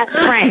 I'm that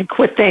frank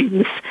with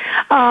things.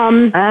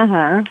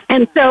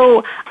 And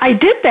so I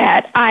did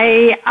that.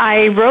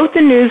 I wrote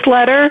the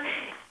newsletter.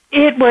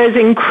 It was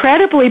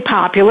incredibly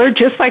popular,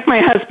 just like my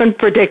husband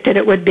predicted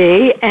it would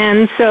be.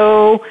 And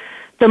so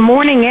the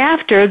morning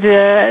after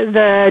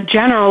the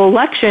general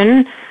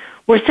election,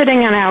 we're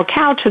sitting on our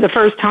couch for the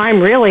first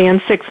time really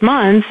in 6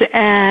 months.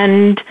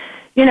 And,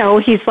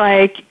 he's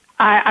like,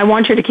 I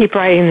want you to keep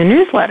writing the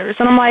newsletters.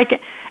 And I'm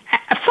like,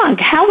 Funk,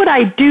 how would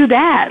I do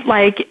that?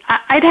 Like,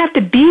 I'd have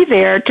to be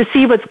there to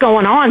see what's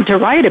going on to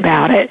write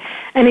about it.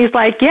 And he's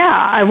like,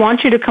 yeah, I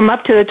want you to come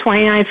up to the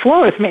 29th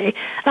floor with me.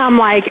 And I'm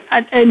like,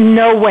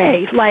 no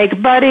way.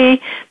 Like, buddy,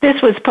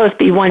 this was supposed to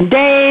be one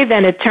day,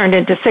 then it turned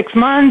into 6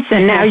 months,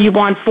 and now you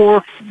want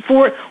four,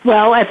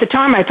 well, at the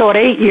time I thought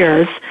 8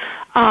 years.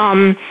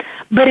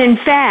 But in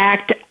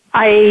fact,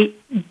 I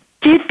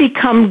did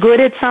become good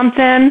at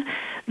something.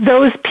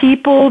 Those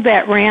people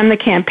that ran the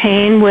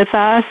campaign with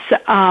us,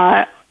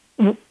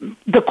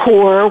 the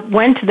core,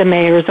 went to the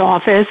mayor's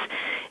office.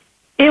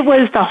 It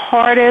was the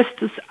hardest,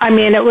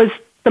 it was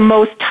the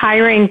most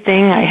tiring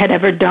thing I had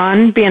ever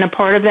done, being a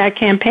part of that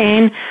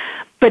campaign,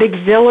 but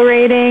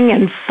exhilarating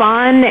and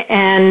fun.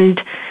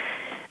 And,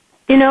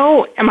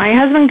 my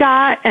husband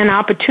got an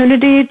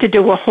opportunity to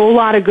do a whole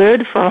lot of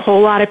good for a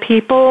whole lot of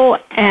people,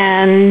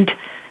 and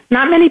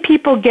not many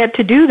people get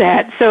to do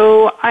that.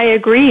 So I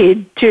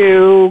agreed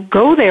to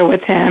go there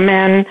with him,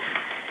 and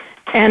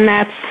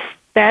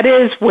that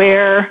is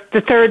where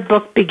the third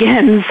book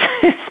begins.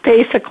 It's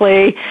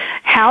basically,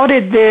 how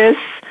did this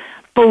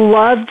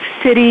beloved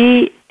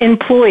city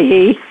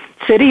employee,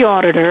 city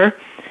auditor,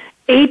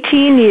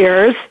 18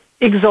 years,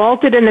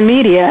 exalted in the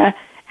media,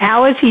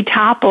 how is he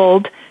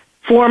toppled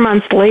 4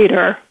 months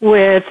later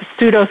with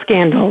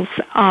pseudo-scandals?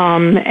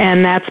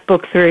 And that's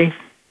book 3.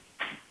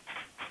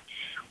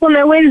 Well,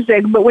 now, wait a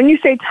second, but when you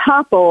say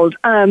toppled,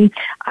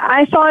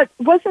 I thought,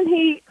 wasn't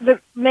he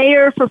the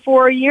mayor for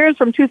 4 years,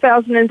 from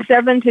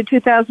 2007 to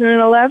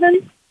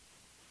 2011?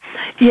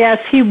 Yes,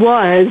 he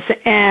was,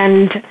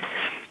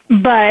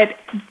 but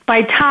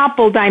by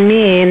toppled, I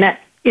mean,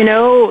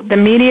 the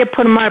media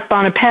put him up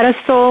on a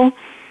pedestal,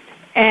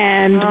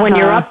 and when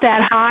you're up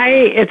that high,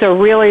 it's a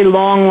really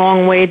long,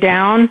 long way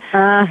down,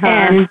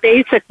 and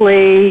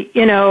basically,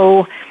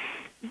 for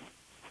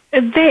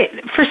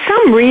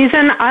some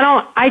reason,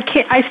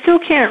 I still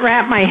can't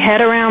wrap my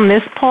head around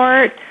this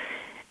part.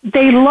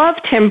 They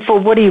loved him for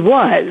what he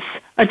was,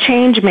 a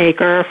change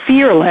maker,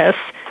 fearless,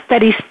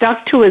 that he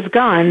stuck to his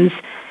guns,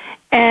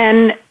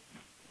 and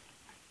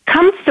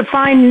comes to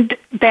find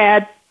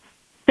that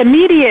the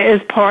media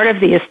is part of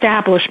the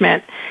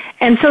establishment.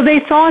 And so they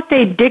thought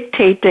they'd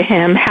dictate to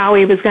him how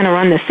he was going to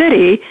run the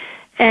city.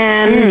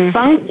 And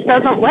Funk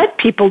doesn't let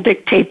people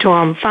dictate to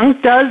him.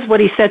 Funk does what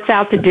he sets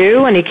out to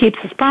do, and he keeps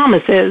his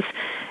promises.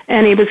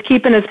 And he was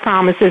keeping his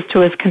promises to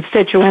his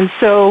constituents.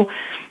 So,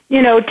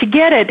 to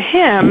get at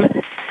him,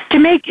 to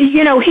make,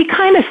 he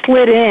kind of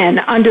slid in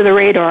under the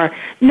radar.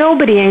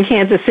 Nobody in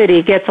Kansas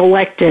City gets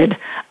elected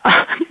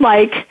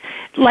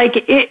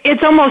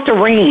it's almost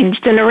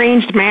an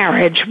arranged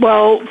marriage.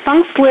 Well,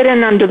 Funk slid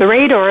in under the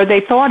radar.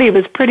 They thought he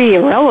was pretty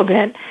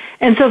irrelevant.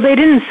 And so they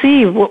didn't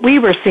see what we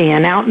were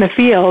seeing out in the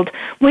field.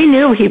 We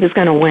knew he was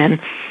going to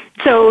win.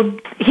 So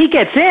he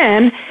gets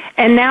in,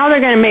 and now they're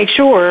going to make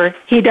sure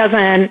he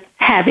doesn't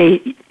have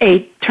 8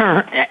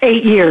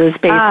 years,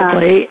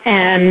 basically.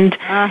 And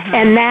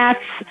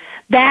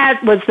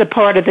that was the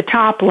part of the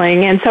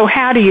toppling. And so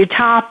how do you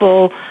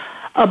topple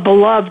a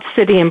beloved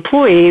city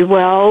employee?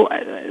 Well,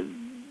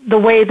 the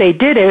way they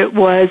did it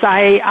was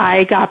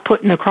I got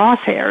put in the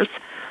crosshairs.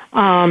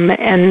 And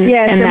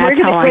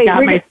that's how I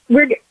got my...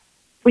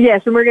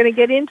 Yes, and we're going to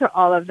get into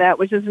all of that,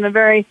 which is a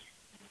very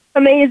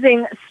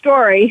amazing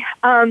story.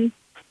 I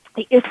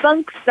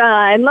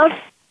love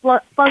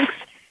Funk's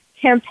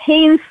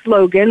campaign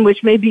slogan,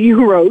 which maybe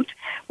you wrote,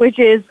 which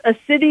is "A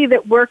city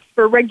that works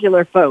for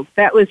regular folk."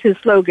 That was his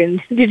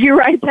slogan. Did you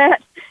write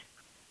that?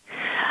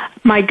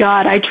 My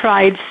God, I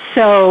tried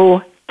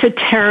so to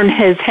turn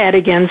his head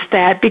against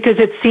that, because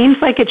it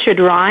seems like it should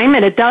rhyme,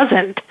 and it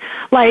doesn't.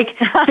 Like,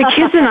 the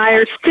kids and I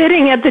are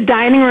sitting at the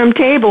dining room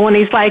table, and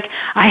he's like,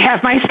 I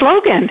have my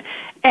slogan.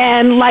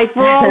 And,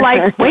 we're all,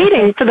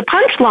 waiting for the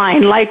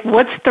punchline.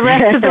 What's the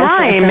rest of the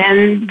rhyme?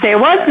 And there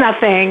was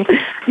nothing.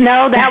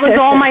 No, that was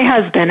all my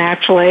husband,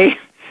 actually.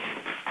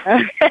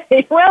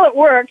 Okay. Well, it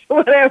worked.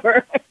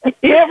 Whatever.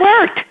 It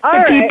worked.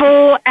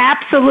 People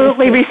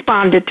absolutely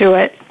responded to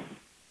it.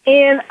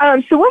 And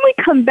so when we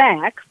come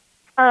back,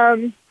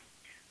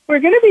 we're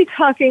going to be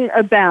talking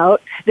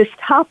about this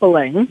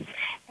toppling.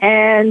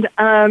 And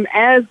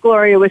as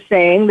Gloria was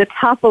saying, the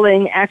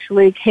toppling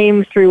actually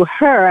came through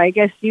her. I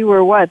guess you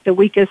were the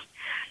weakest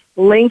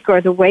link,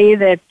 or the way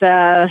that,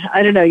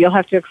 I don't know, you'll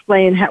have to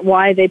explain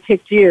why they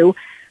picked you.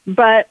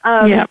 But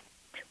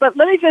But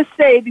let me just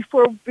say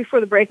before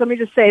the break, let me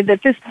just say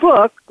that this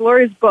book,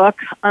 Gloria's book,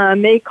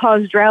 May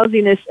Cause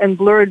Drowsiness and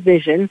Blurred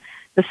Vision: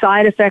 The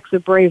Side Effects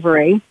of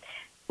Bravery,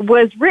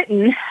 was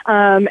written,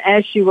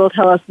 as she will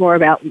tell us more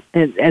about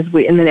in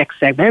the next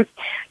segment,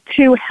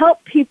 to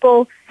help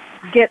people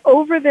get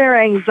over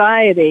their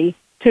anxiety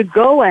to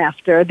go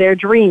after their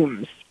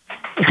dreams.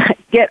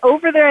 Get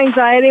over their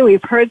anxiety.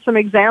 We've heard some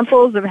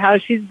examples of how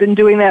she's been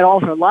doing that all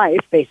her life,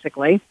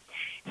 basically,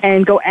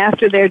 and go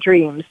after their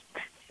dreams.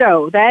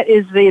 So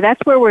that's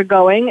where we're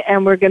going,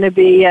 and we're going to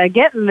be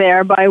getting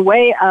there by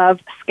way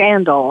of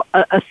Scandal,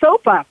 a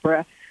soap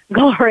opera.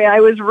 Gloria, I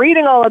was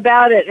reading all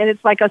about it, and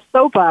it's like a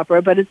soap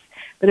opera, but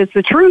it's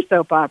a true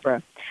soap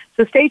opera.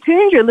 So stay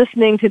tuned. You're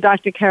listening to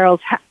Dr.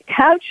 Carol's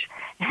Couch,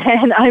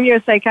 and I'm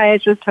your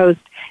psychiatrist host,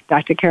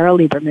 Dr. Carol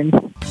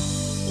Lieberman.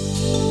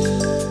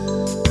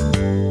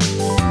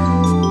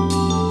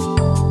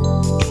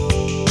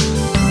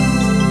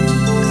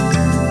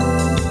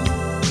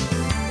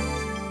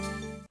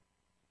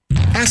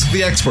 Ask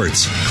the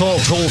experts. Call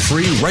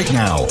toll-free right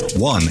now,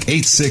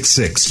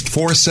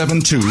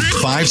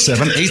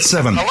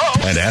 1-866-472-5787.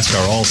 And ask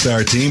our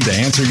All-Star team to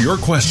answer your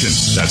question.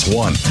 That's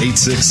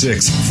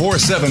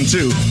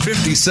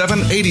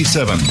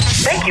 1-866-472-5787.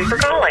 Thank you for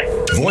calling.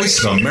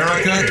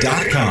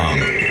 VoiceAmerica.com.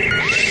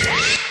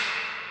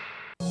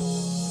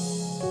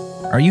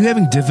 Are you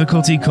having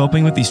difficulty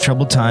coping with these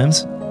troubled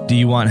times? Do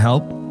you want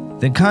help?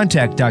 Then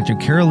contact Dr.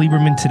 Carol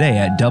Lieberman today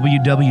at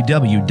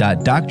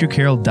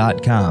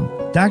www.drcarol.com.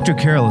 Dr.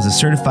 Carol is a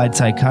certified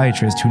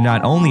psychiatrist who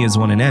not only has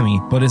won an Emmy,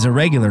 but is a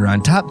regular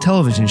on top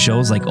television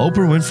shows like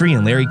Oprah Winfrey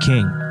and Larry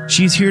King.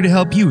 She's here to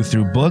help you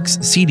through books,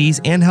 CDs,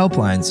 and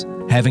helplines.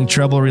 Having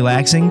trouble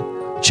relaxing?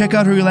 Check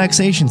out her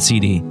relaxation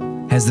CD.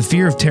 Has the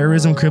fear of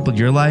terrorism crippled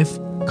your life?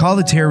 Call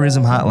the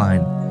Terrorism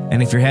Hotline.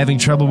 And if you're having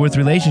trouble with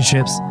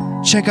relationships,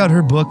 check out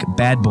her book,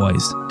 Bad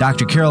Boys.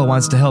 Dr. Carol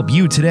wants to help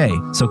you today,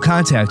 so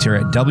contact her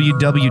at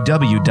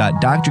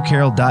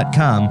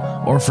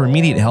www.drcarol.com or for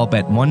immediate help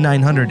at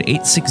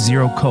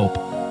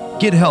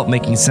 1-900-860-COPE. Get help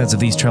making sense of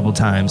these troubled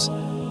times.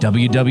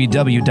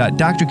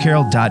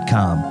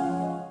 www.drcarol.com.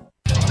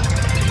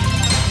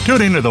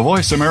 Tune in to the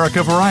Voice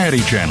America Variety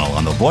channel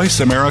on the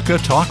Voice America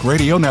Talk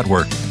Radio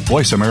Network.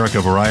 Voice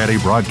America Variety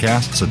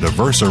broadcasts a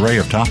diverse array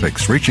of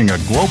topics reaching a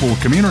global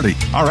community.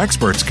 Our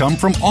experts come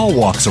from all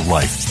walks of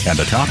life, and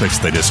the topics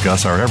they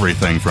discuss are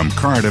everything from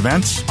current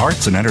events,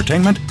 arts and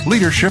entertainment,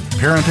 leadership,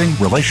 parenting,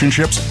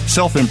 relationships,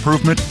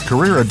 self-improvement,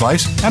 career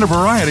advice, and a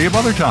variety of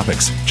other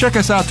topics. Check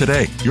us out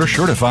today. You're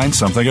sure to find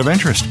something of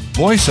interest.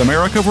 Voice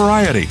America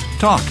Variety.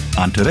 Talk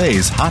on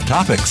today's hot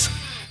topics.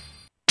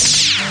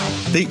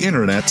 The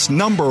Internet's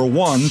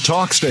 #1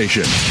 talk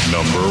station.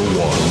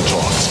 #1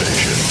 talk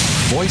station.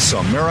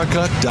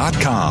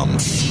 VoiceAmerica.com.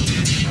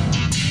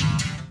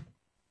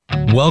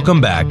 Welcome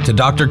back to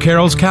Dr.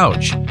 Carol's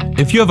Couch.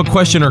 If you have a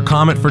question or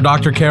comment for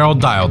Dr. Carol,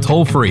 dial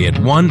toll-free at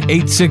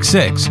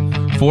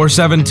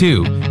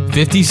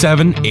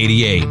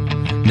 1-866-472-5788.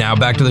 Now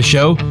back to the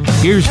show.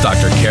 Here's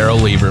Dr. Carol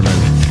Lieberman.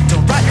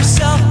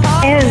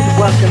 And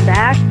welcome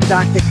back to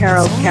Dr.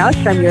 Carol's Couch.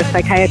 I'm your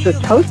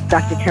psychiatrist host,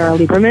 Dr. Carol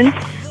Lieberman.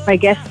 My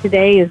guest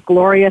today is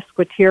Gloria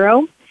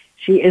Squatiro.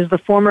 She is the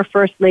former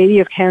First Lady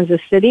of Kansas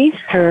City.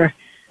 Her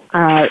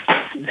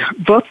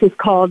book is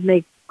called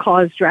May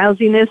Cause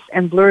Drowsiness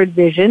and Blurred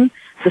Vision: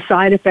 The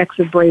Side Effects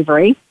of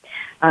Bravery.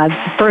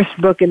 The first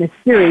book in a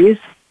series.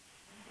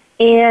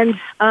 And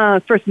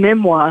first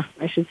memoir,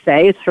 I should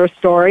say. It's her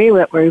story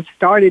that we've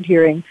started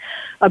hearing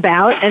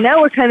about. And now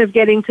we're kind of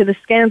getting to the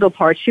scandal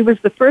part. She was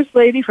the First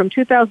Lady from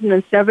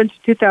 2007 to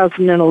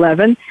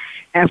 2011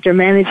 after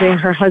managing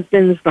her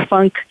husband's The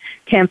Funk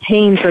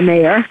campaign for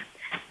mayor.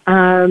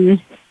 And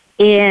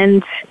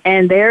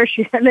there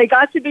they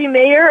got to be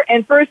mayor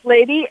and First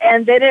Lady,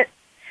 and then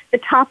the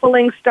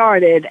toppling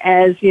started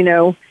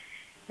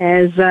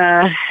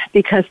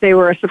because they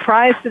were a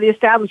surprise to the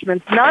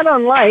establishment, not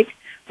unlike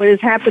what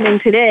is happening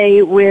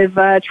today with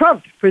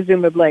Trump,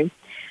 presumably.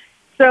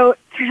 So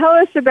tell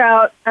us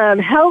about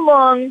how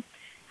long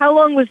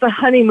was the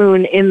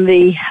honeymoon in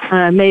the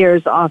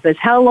mayor's office?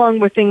 How long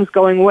were things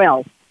going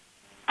well?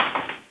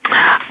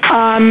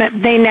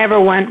 They never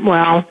went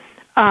well.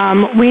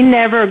 We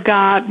never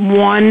got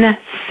 1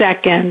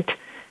 second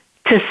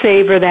to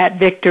savor that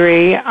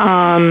victory.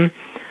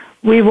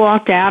 We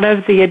walked out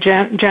of the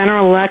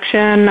general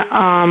election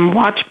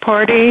watch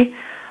party.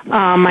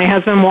 My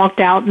husband walked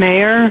out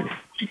mayor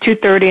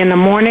 2:30 in the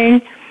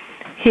morning.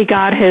 He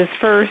got his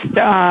first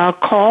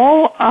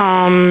call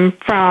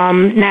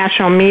from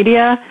national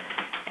media,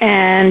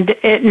 and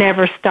it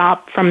never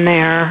stopped from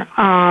there.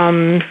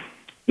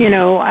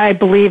 I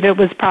believe it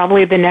was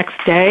probably the next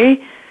day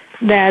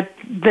that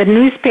the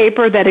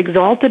newspaper that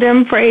exalted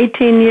him for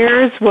 18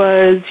 years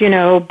was,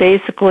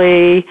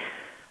 basically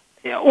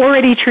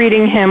already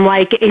treating him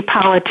like a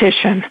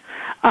politician,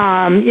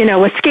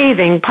 a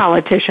scathing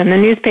politician. The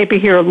newspaper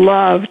here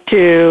loved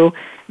to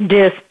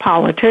diss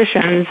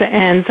politicians,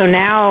 and so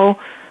now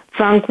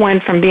Funk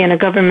went from being a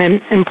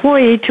government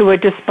employee to a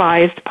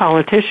despised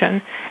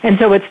politician, and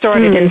so it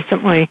started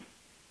instantly.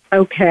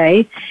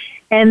 Okay.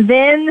 And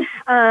then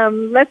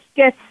let's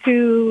get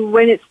to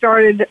when it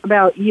started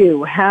about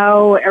you,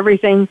 how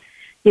everything,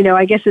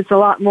 I guess it's a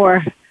lot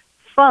more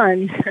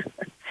fun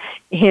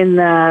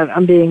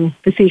I'm being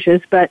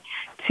facetious, but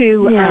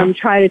to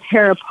try to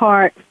tear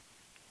apart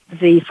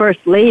the First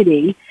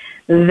Lady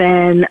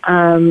than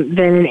an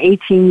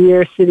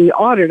 18-year city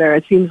auditor.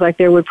 It seems like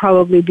there would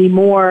probably be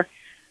more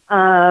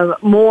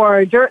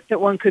dirt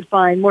that one could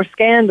find, more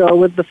scandal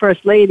with the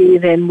First Lady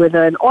than with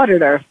an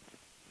auditor.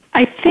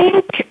 I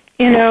think,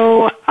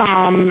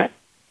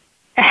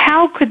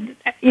 how could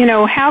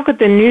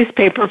the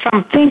newspaper, if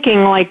I'm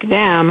thinking like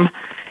them,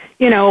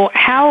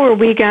 how are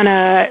we going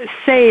to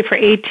say for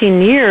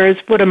 18 years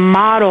what a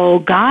model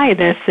guy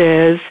this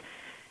is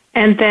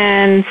and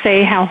then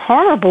say how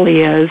horrible he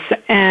is?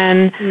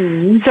 And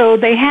so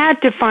they had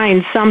to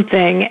find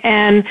something.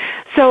 And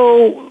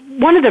so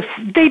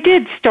they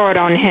did start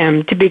on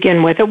him to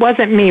begin with. It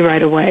wasn't me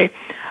right away.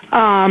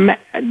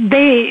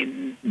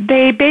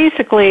 They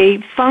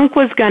basically, Funk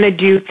was going to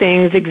do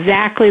things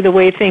exactly the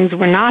way things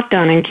were not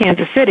done in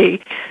Kansas City.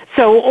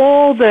 So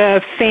all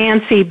the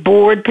fancy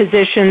board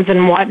positions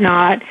and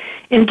whatnot,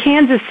 in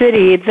Kansas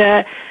City,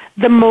 the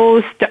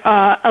most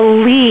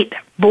elite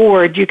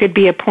board you could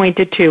be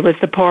appointed to was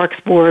the Parks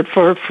Board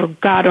for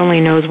God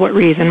only knows what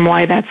reason,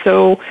 why that's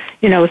so,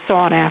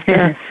 sought after.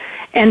 Mm-hmm.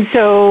 And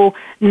so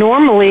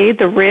normally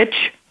the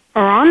rich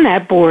are on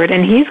that board,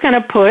 and he's going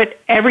to put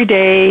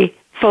everyday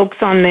folks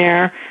on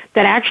there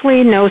that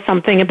actually know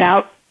something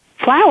about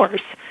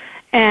flowers.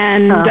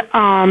 And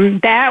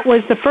that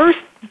was the first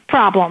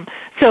problem.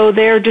 So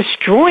they're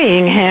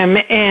destroying him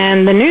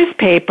in the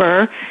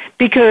newspaper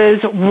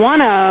because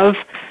one of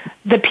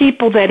the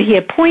people that he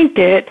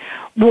appointed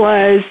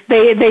was,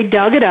 they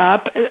dug it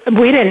up.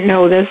 We didn't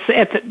know this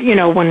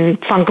when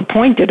Funk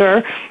appointed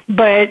her,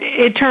 but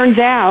it turns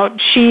out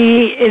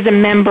she is a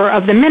member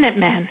of the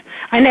Minutemen.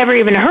 I never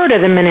even heard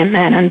of the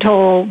Minutemen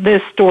until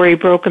this story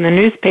broke in the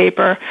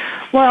newspaper.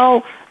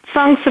 Well,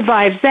 Funk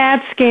survives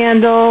that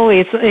scandal.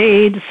 He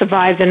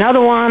survives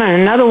another one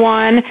and another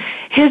one.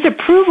 His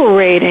approval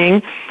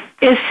rating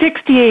is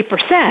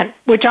 68%,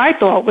 which I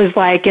thought was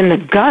like in the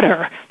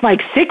gutter,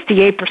 like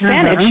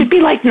 68%. It should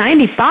be like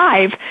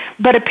 95,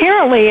 but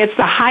apparently it's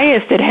the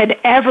highest it had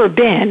ever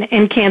been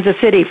in Kansas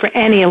City for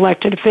any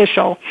elected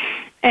official.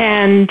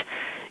 And,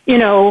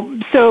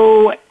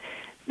 so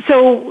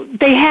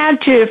they had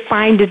to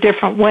find a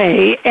different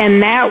way,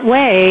 and that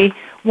way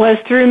was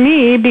through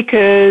me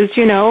because,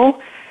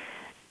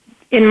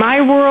 in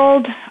my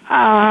world,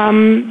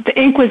 the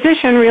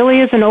Inquisition really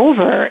isn't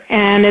over,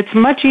 and it's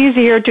much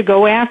easier to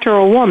go after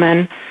a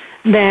woman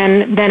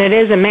than it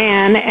is a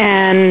man,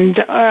 and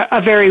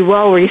a very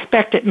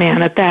well-respected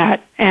man at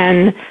that.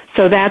 And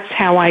so that's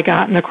how I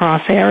got in the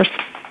crosshairs.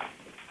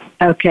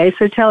 Okay,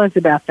 so tell us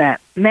about that.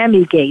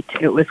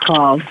 Mammygate, it was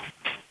called.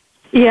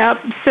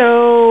 Yep.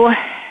 So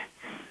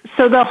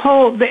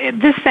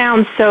this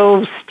sounds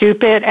so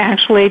stupid,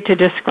 actually, to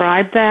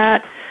describe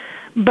that.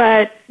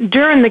 But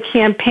during the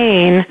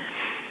campaign,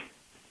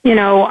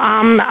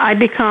 I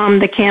become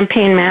the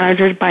campaign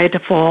manager by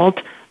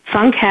default.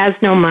 Funk has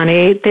no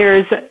money.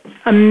 There's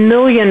 1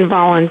 million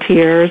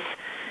volunteers.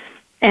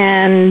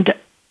 And,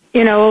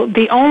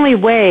 the only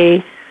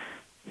way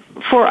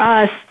for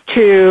us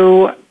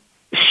to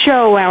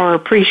show our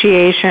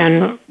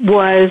appreciation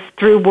was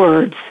through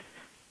words,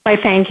 by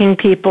thanking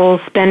people,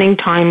 spending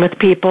time with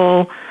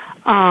people,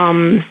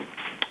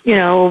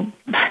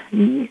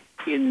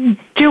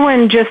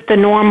 doing just the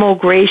normal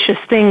gracious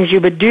things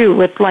you would do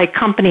with like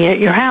company at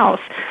your house.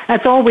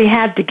 That's all we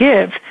had to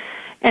give.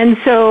 And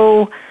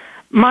so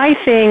my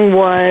thing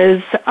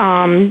was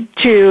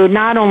to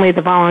not only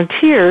the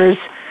volunteers,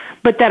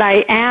 but that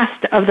I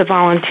asked of the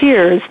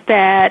volunteers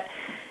that,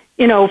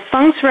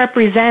 Funk's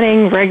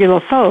representing regular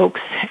folks,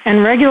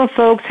 and regular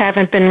folks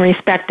haven't been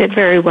respected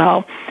very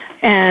well.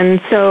 And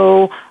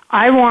so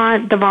I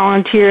want the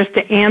volunteers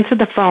to answer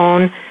the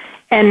phone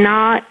and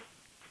not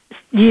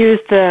use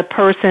the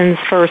person's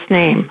first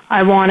name.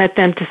 I wanted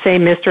them to say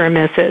Mr. or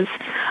Mrs.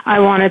 I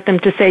wanted them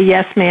to say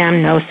yes,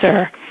 ma'am, no,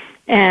 sir.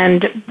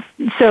 And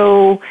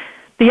so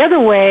the other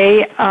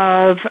way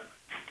of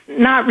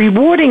not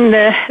rewarding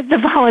the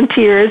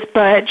volunteers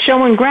but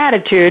showing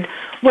gratitude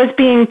was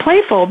being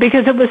playful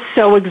because it was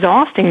so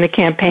exhausting, the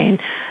campaign.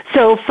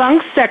 So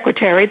Funk's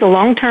secretary, the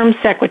long-term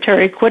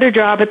secretary, quit her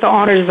job at the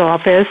auditor's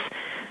office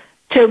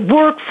to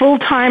work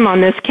full-time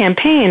on this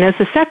campaign as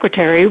a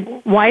secretary,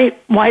 white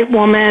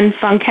woman.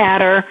 Funk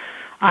had her,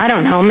 I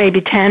don't know, maybe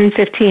 10,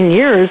 15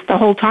 years, the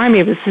whole time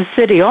he was the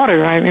city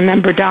auditor. I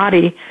remember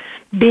Dottie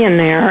being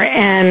there.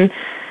 And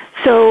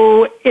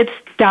so it's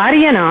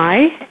Dottie and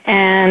I,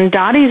 and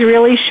Dottie's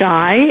really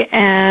shy,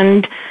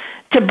 and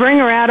to bring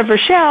her out of her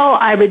shell,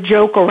 I would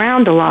joke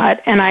around a lot,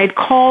 and I'd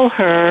call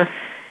her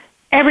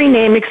every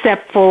name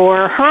except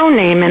for her own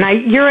name,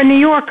 and you're a New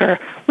Yorker.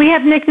 We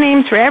have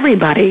nicknames for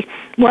everybody.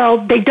 Well,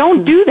 they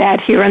don't do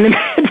that here in the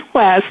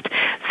Midwest.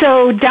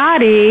 So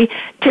Dottie,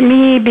 to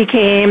me,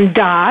 became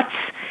Dots,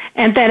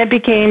 and then it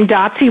became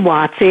Dotsy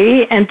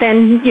Watsy, and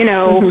then,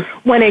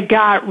 when it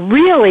got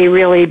really,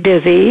 really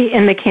busy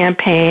in the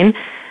campaign,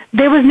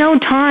 there was no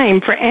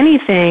time for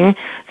anything,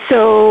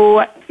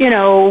 so,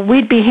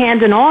 we'd be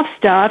handing off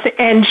stuff,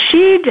 and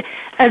she'd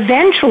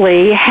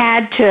eventually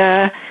had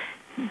to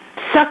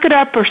suck it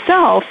up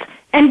herself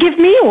and give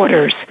me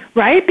orders,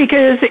 right?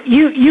 Because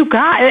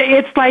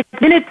it's like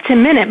minute to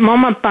minute,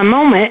 moment by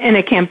moment in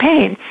a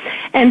campaign.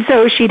 And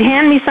so she'd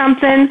hand me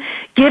something,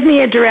 give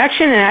me a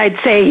direction, and I'd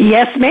say,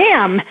 yes,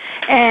 ma'am.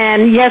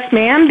 And yes,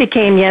 ma'am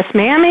became yes,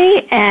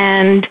 mammy,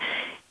 and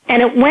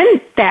it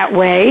went that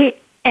way.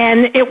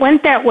 And it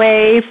went that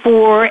way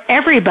for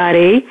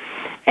everybody.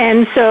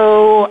 And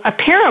so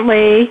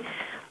apparently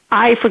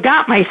I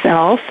forgot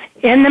myself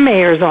in the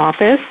mayor's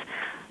office.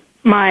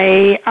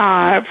 My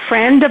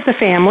friend of the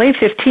family,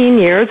 15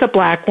 years, a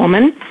black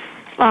woman,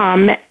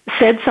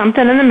 said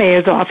something in the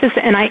mayor's office,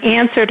 and I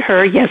answered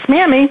her, yes,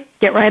 mammy,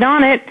 get right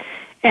on it.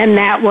 And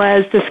that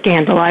was the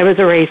scandal. I was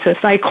a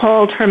racist. I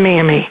called her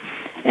mammy.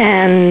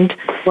 And,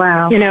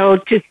 wow.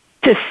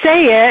 To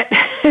say it,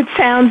 it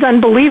sounds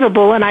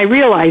unbelievable, and I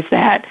realize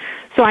that.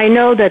 So I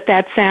know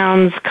that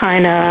sounds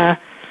kind of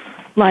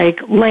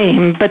like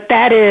lame, but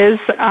that is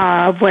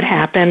what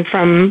happened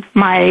from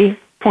my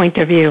point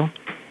of view.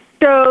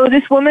 So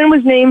this woman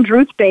was named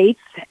Ruth Bates,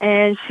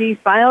 and she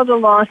filed a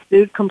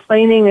lawsuit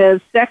complaining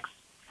of sex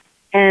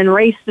and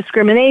race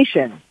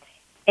discrimination.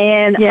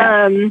 And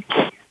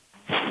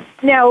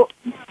now,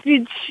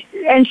 you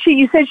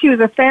said she was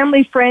a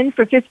family friend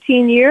for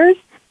 15 years?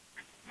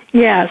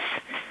 Yes.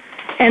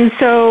 And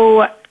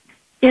so,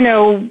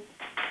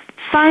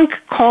 Funk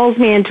calls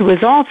me into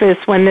his office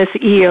when this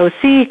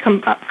EEOC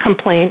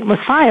complaint was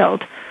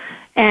filed.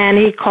 And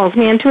he calls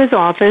me into his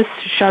office,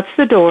 shuts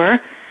the door,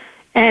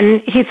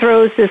 and he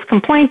throws this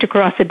complaint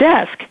across the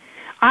desk.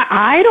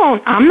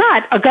 I'm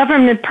not a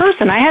government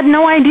person. I had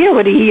no idea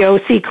what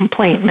EEOC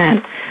complaint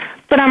meant.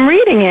 But I'm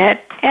reading it,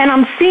 and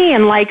I'm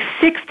seeing like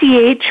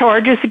 68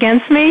 charges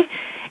against me,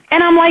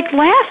 and I'm like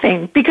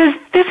laughing because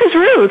this is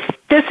Ruth.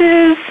 This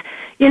is,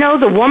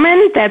 the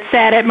woman that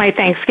sat at my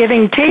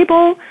Thanksgiving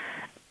table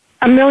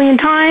a million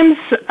times.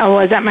 I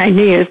was at my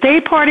New Year's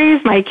Day parties,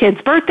 my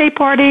kids' birthday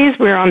parties.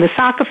 We were on the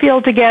soccer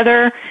field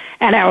together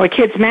at our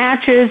kids'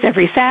 matches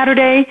every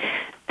Saturday.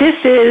 This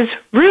is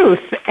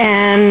Ruth,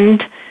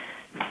 and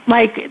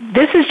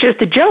this is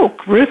just a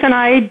joke. Ruth and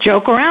I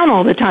joke around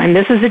all the time.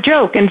 This is a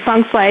joke. And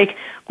Funk's like,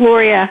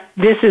 Gloria,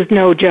 this is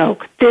no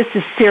joke. This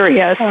is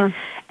serious.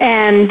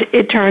 And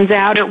it turns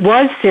out it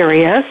was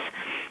serious.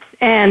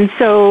 And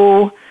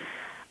so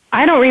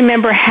I don't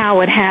remember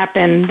how it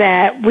happened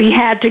that we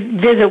had to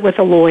visit with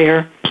a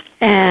lawyer.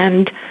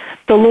 And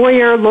the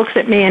lawyer looks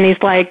at me and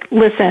he's like,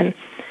 listen,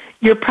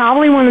 you're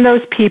probably one of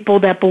those people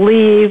that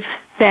believe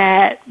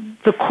that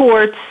the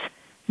courts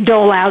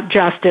dole out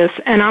justice.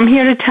 And I'm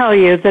here to tell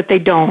you that they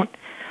don't.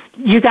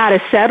 You got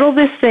to settle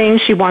this thing.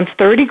 She wants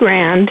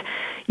 $30,000.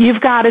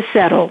 You've got to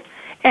settle.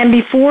 And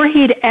before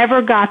he'd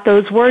ever got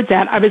those words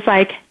out, I was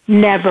like,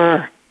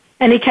 never.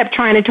 And he kept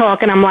trying to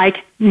talk, and I'm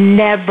like,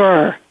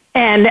 never.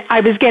 And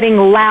I was getting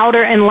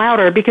louder and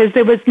louder because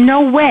there was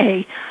no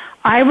way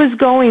I was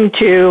going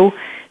to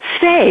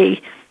say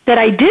that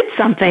I did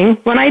something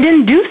when I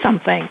didn't do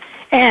something.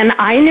 And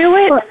I knew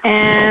it,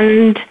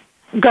 and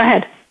go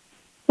ahead.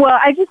 Well,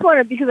 I just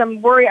wanted, because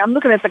I'm worried, I'm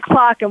looking at the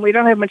clock and we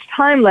don't have much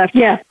time left.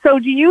 Yeah. So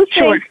do you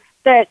think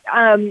that,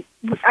 I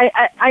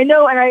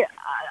know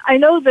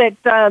that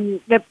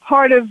that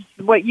part of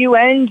what you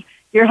and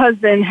your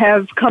husband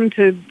have come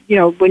to,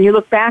 when you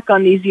look back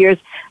on these years,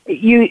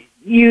 you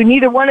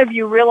neither one of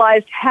you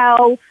realized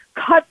how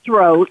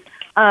cutthroat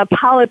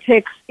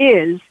politics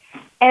is.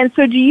 And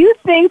so do you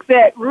think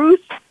that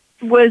Ruth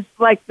was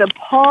like the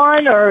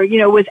pawn or,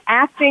 was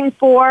acting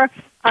for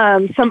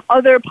some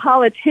other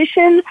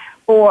politician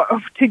or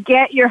to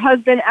get your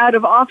husband out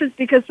of office?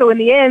 Because so in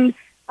the end,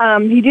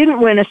 he didn't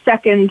win a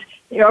second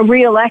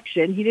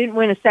re-election. He didn't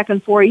win a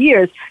second 4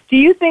 years. Do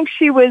you think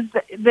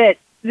that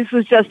this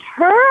was just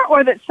her,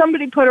 or that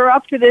somebody put her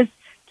up to this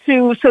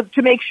to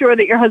make sure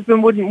that your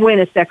husband wouldn't win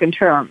a second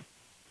term?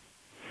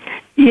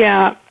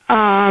 Yeah,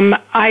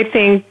 I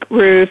think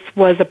Ruth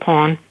was a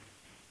pawn.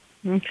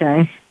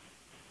 Okay.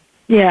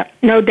 Yeah,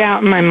 no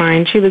doubt in my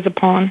mind, she was a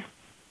pawn.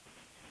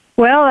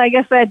 Well, I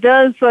guess that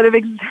does sort of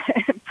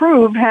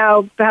prove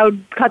how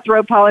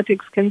cutthroat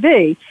politics can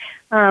be.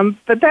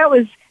 But that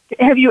was.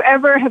 Have you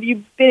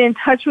been in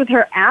touch with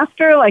her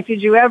after? Like,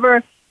 did you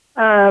ever,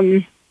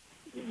 was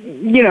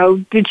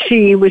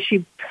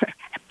she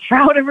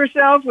proud of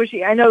herself? Was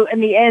she? I know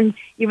in the end,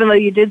 even though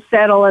you did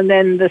settle, and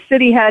then the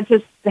city had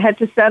to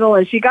settle,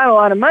 and she got a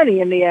lot of money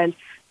in the end.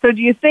 So,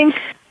 do you think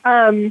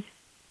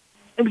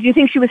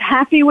she was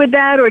happy with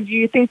that, or do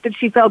you think that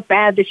she felt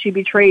bad that she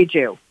betrayed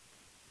you?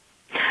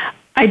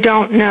 I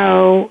don't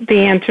know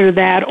the answer to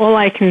that. All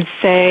I can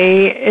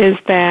say is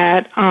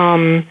that,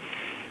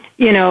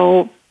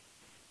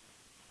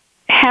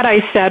 had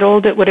I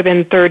settled, it would have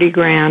been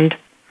 $30,000.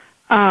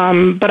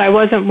 But I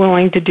wasn't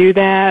willing to do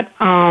that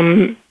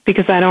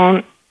because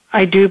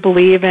I do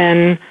believe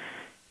in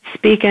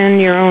speaking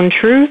your own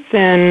truth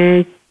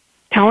and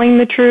telling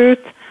the truth.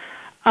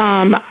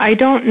 I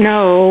don't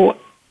know.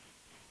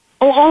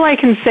 All I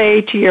can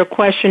say to your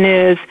question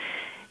is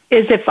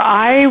if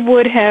I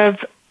would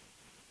have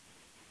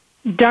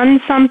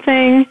done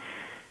something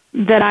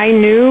that I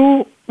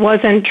knew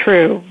wasn't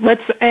true,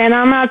 and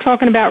I'm not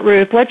talking about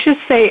Ruth, let's just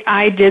say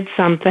I did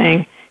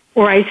something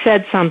or I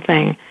said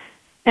something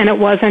and it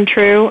wasn't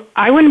true,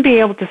 I wouldn't be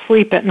able to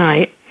sleep at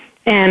night.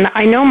 And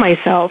I know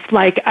myself,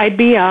 like I'd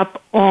be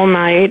up all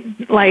night,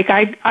 like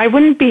I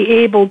wouldn't be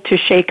able to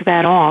shake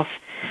that off.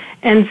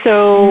 And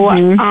so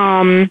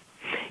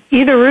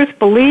either Ruth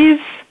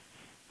believes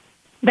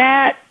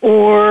that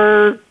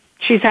or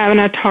she's having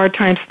a hard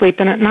time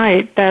sleeping at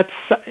night. That's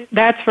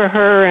for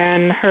her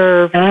and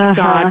her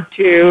God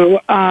to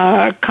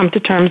come to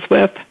terms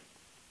with.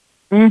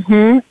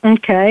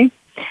 Okay.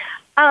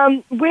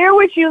 Where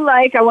would you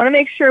like, I want to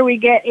make sure we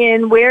get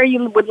in where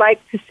you would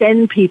like to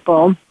send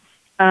people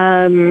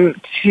to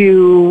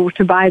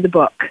buy the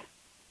book.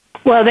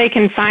 Well, they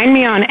can find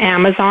me on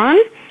Amazon,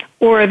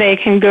 or they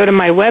can go to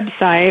my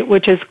website,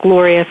 which is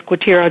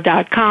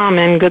gloriasquatiro.com,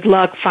 and good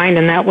luck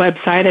finding that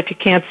website if you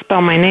can't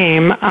spell my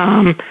name.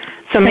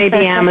 So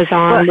maybe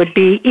Amazon would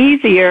be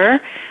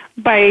easier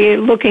by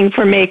looking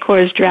for may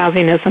cause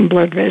drowsiness and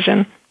blurred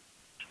vision.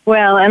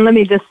 Well, and let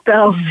me just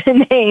spell the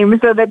name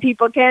so that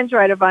people can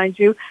try to find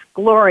you.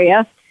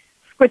 Gloria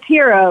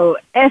Squatiro,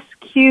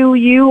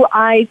 Squitiro,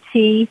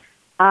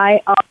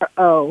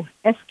 Squitiro,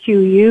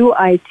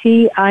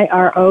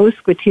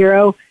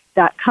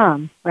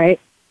 Squatiro.com, right?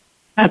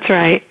 That's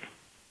right.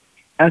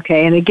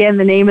 Okay, and again,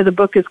 the name of the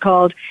book is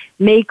called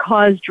May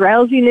Cause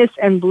Drowsiness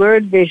and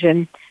Blurred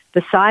Vision,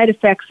 The Side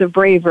Effects of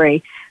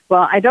Bravery.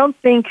 Well, I don't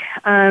think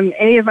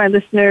any of my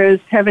listeners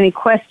have any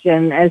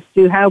question as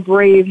to how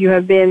brave you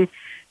have been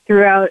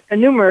throughout a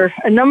number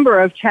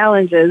of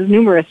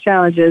numerous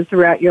challenges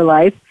throughout your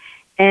life,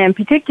 and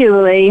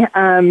particularly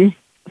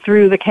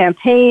through the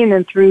campaign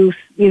and through,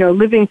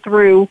 living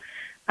through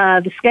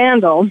the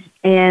scandal.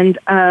 And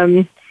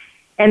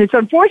it's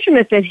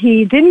unfortunate that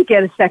he didn't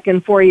get a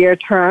second 4-year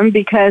term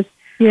because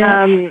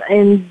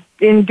in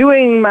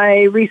doing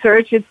my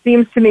research, it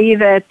seems to me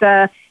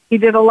that he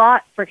did a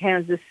lot for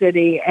Kansas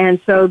City. And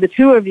so the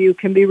two of you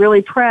can be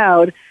really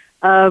proud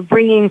of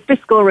bringing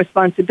fiscal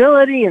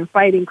responsibility and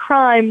fighting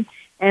crime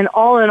and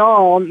all in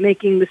all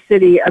making the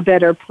city a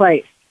better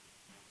place.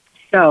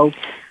 So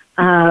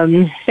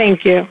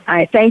thank you.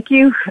 I thank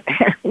you.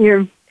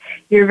 You're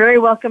very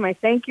welcome. I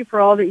thank you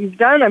for all that you've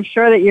done. I'm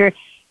sure that you're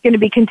going to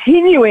be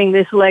continuing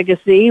this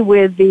legacy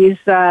with this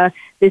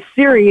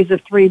series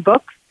of 3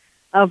 books,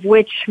 of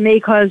which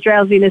May Cause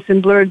Drowsiness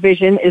and Blurred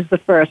Vision is the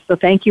first. So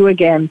thank you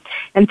again.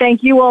 And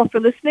thank you all for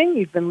listening.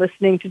 You've been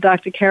listening to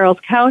Dr. Carol's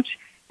Couch,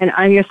 and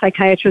I'm your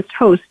psychiatrist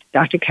host,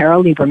 Dr.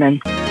 Carol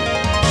Lieberman.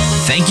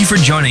 Thank you for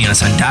joining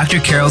us on Dr.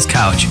 Carol's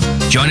Couch.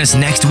 Join us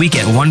next week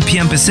at 1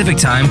 p.m. Pacific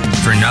Time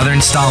for another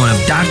installment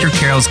of Dr.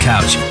 Carol's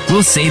Couch.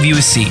 We'll save you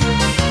a seat.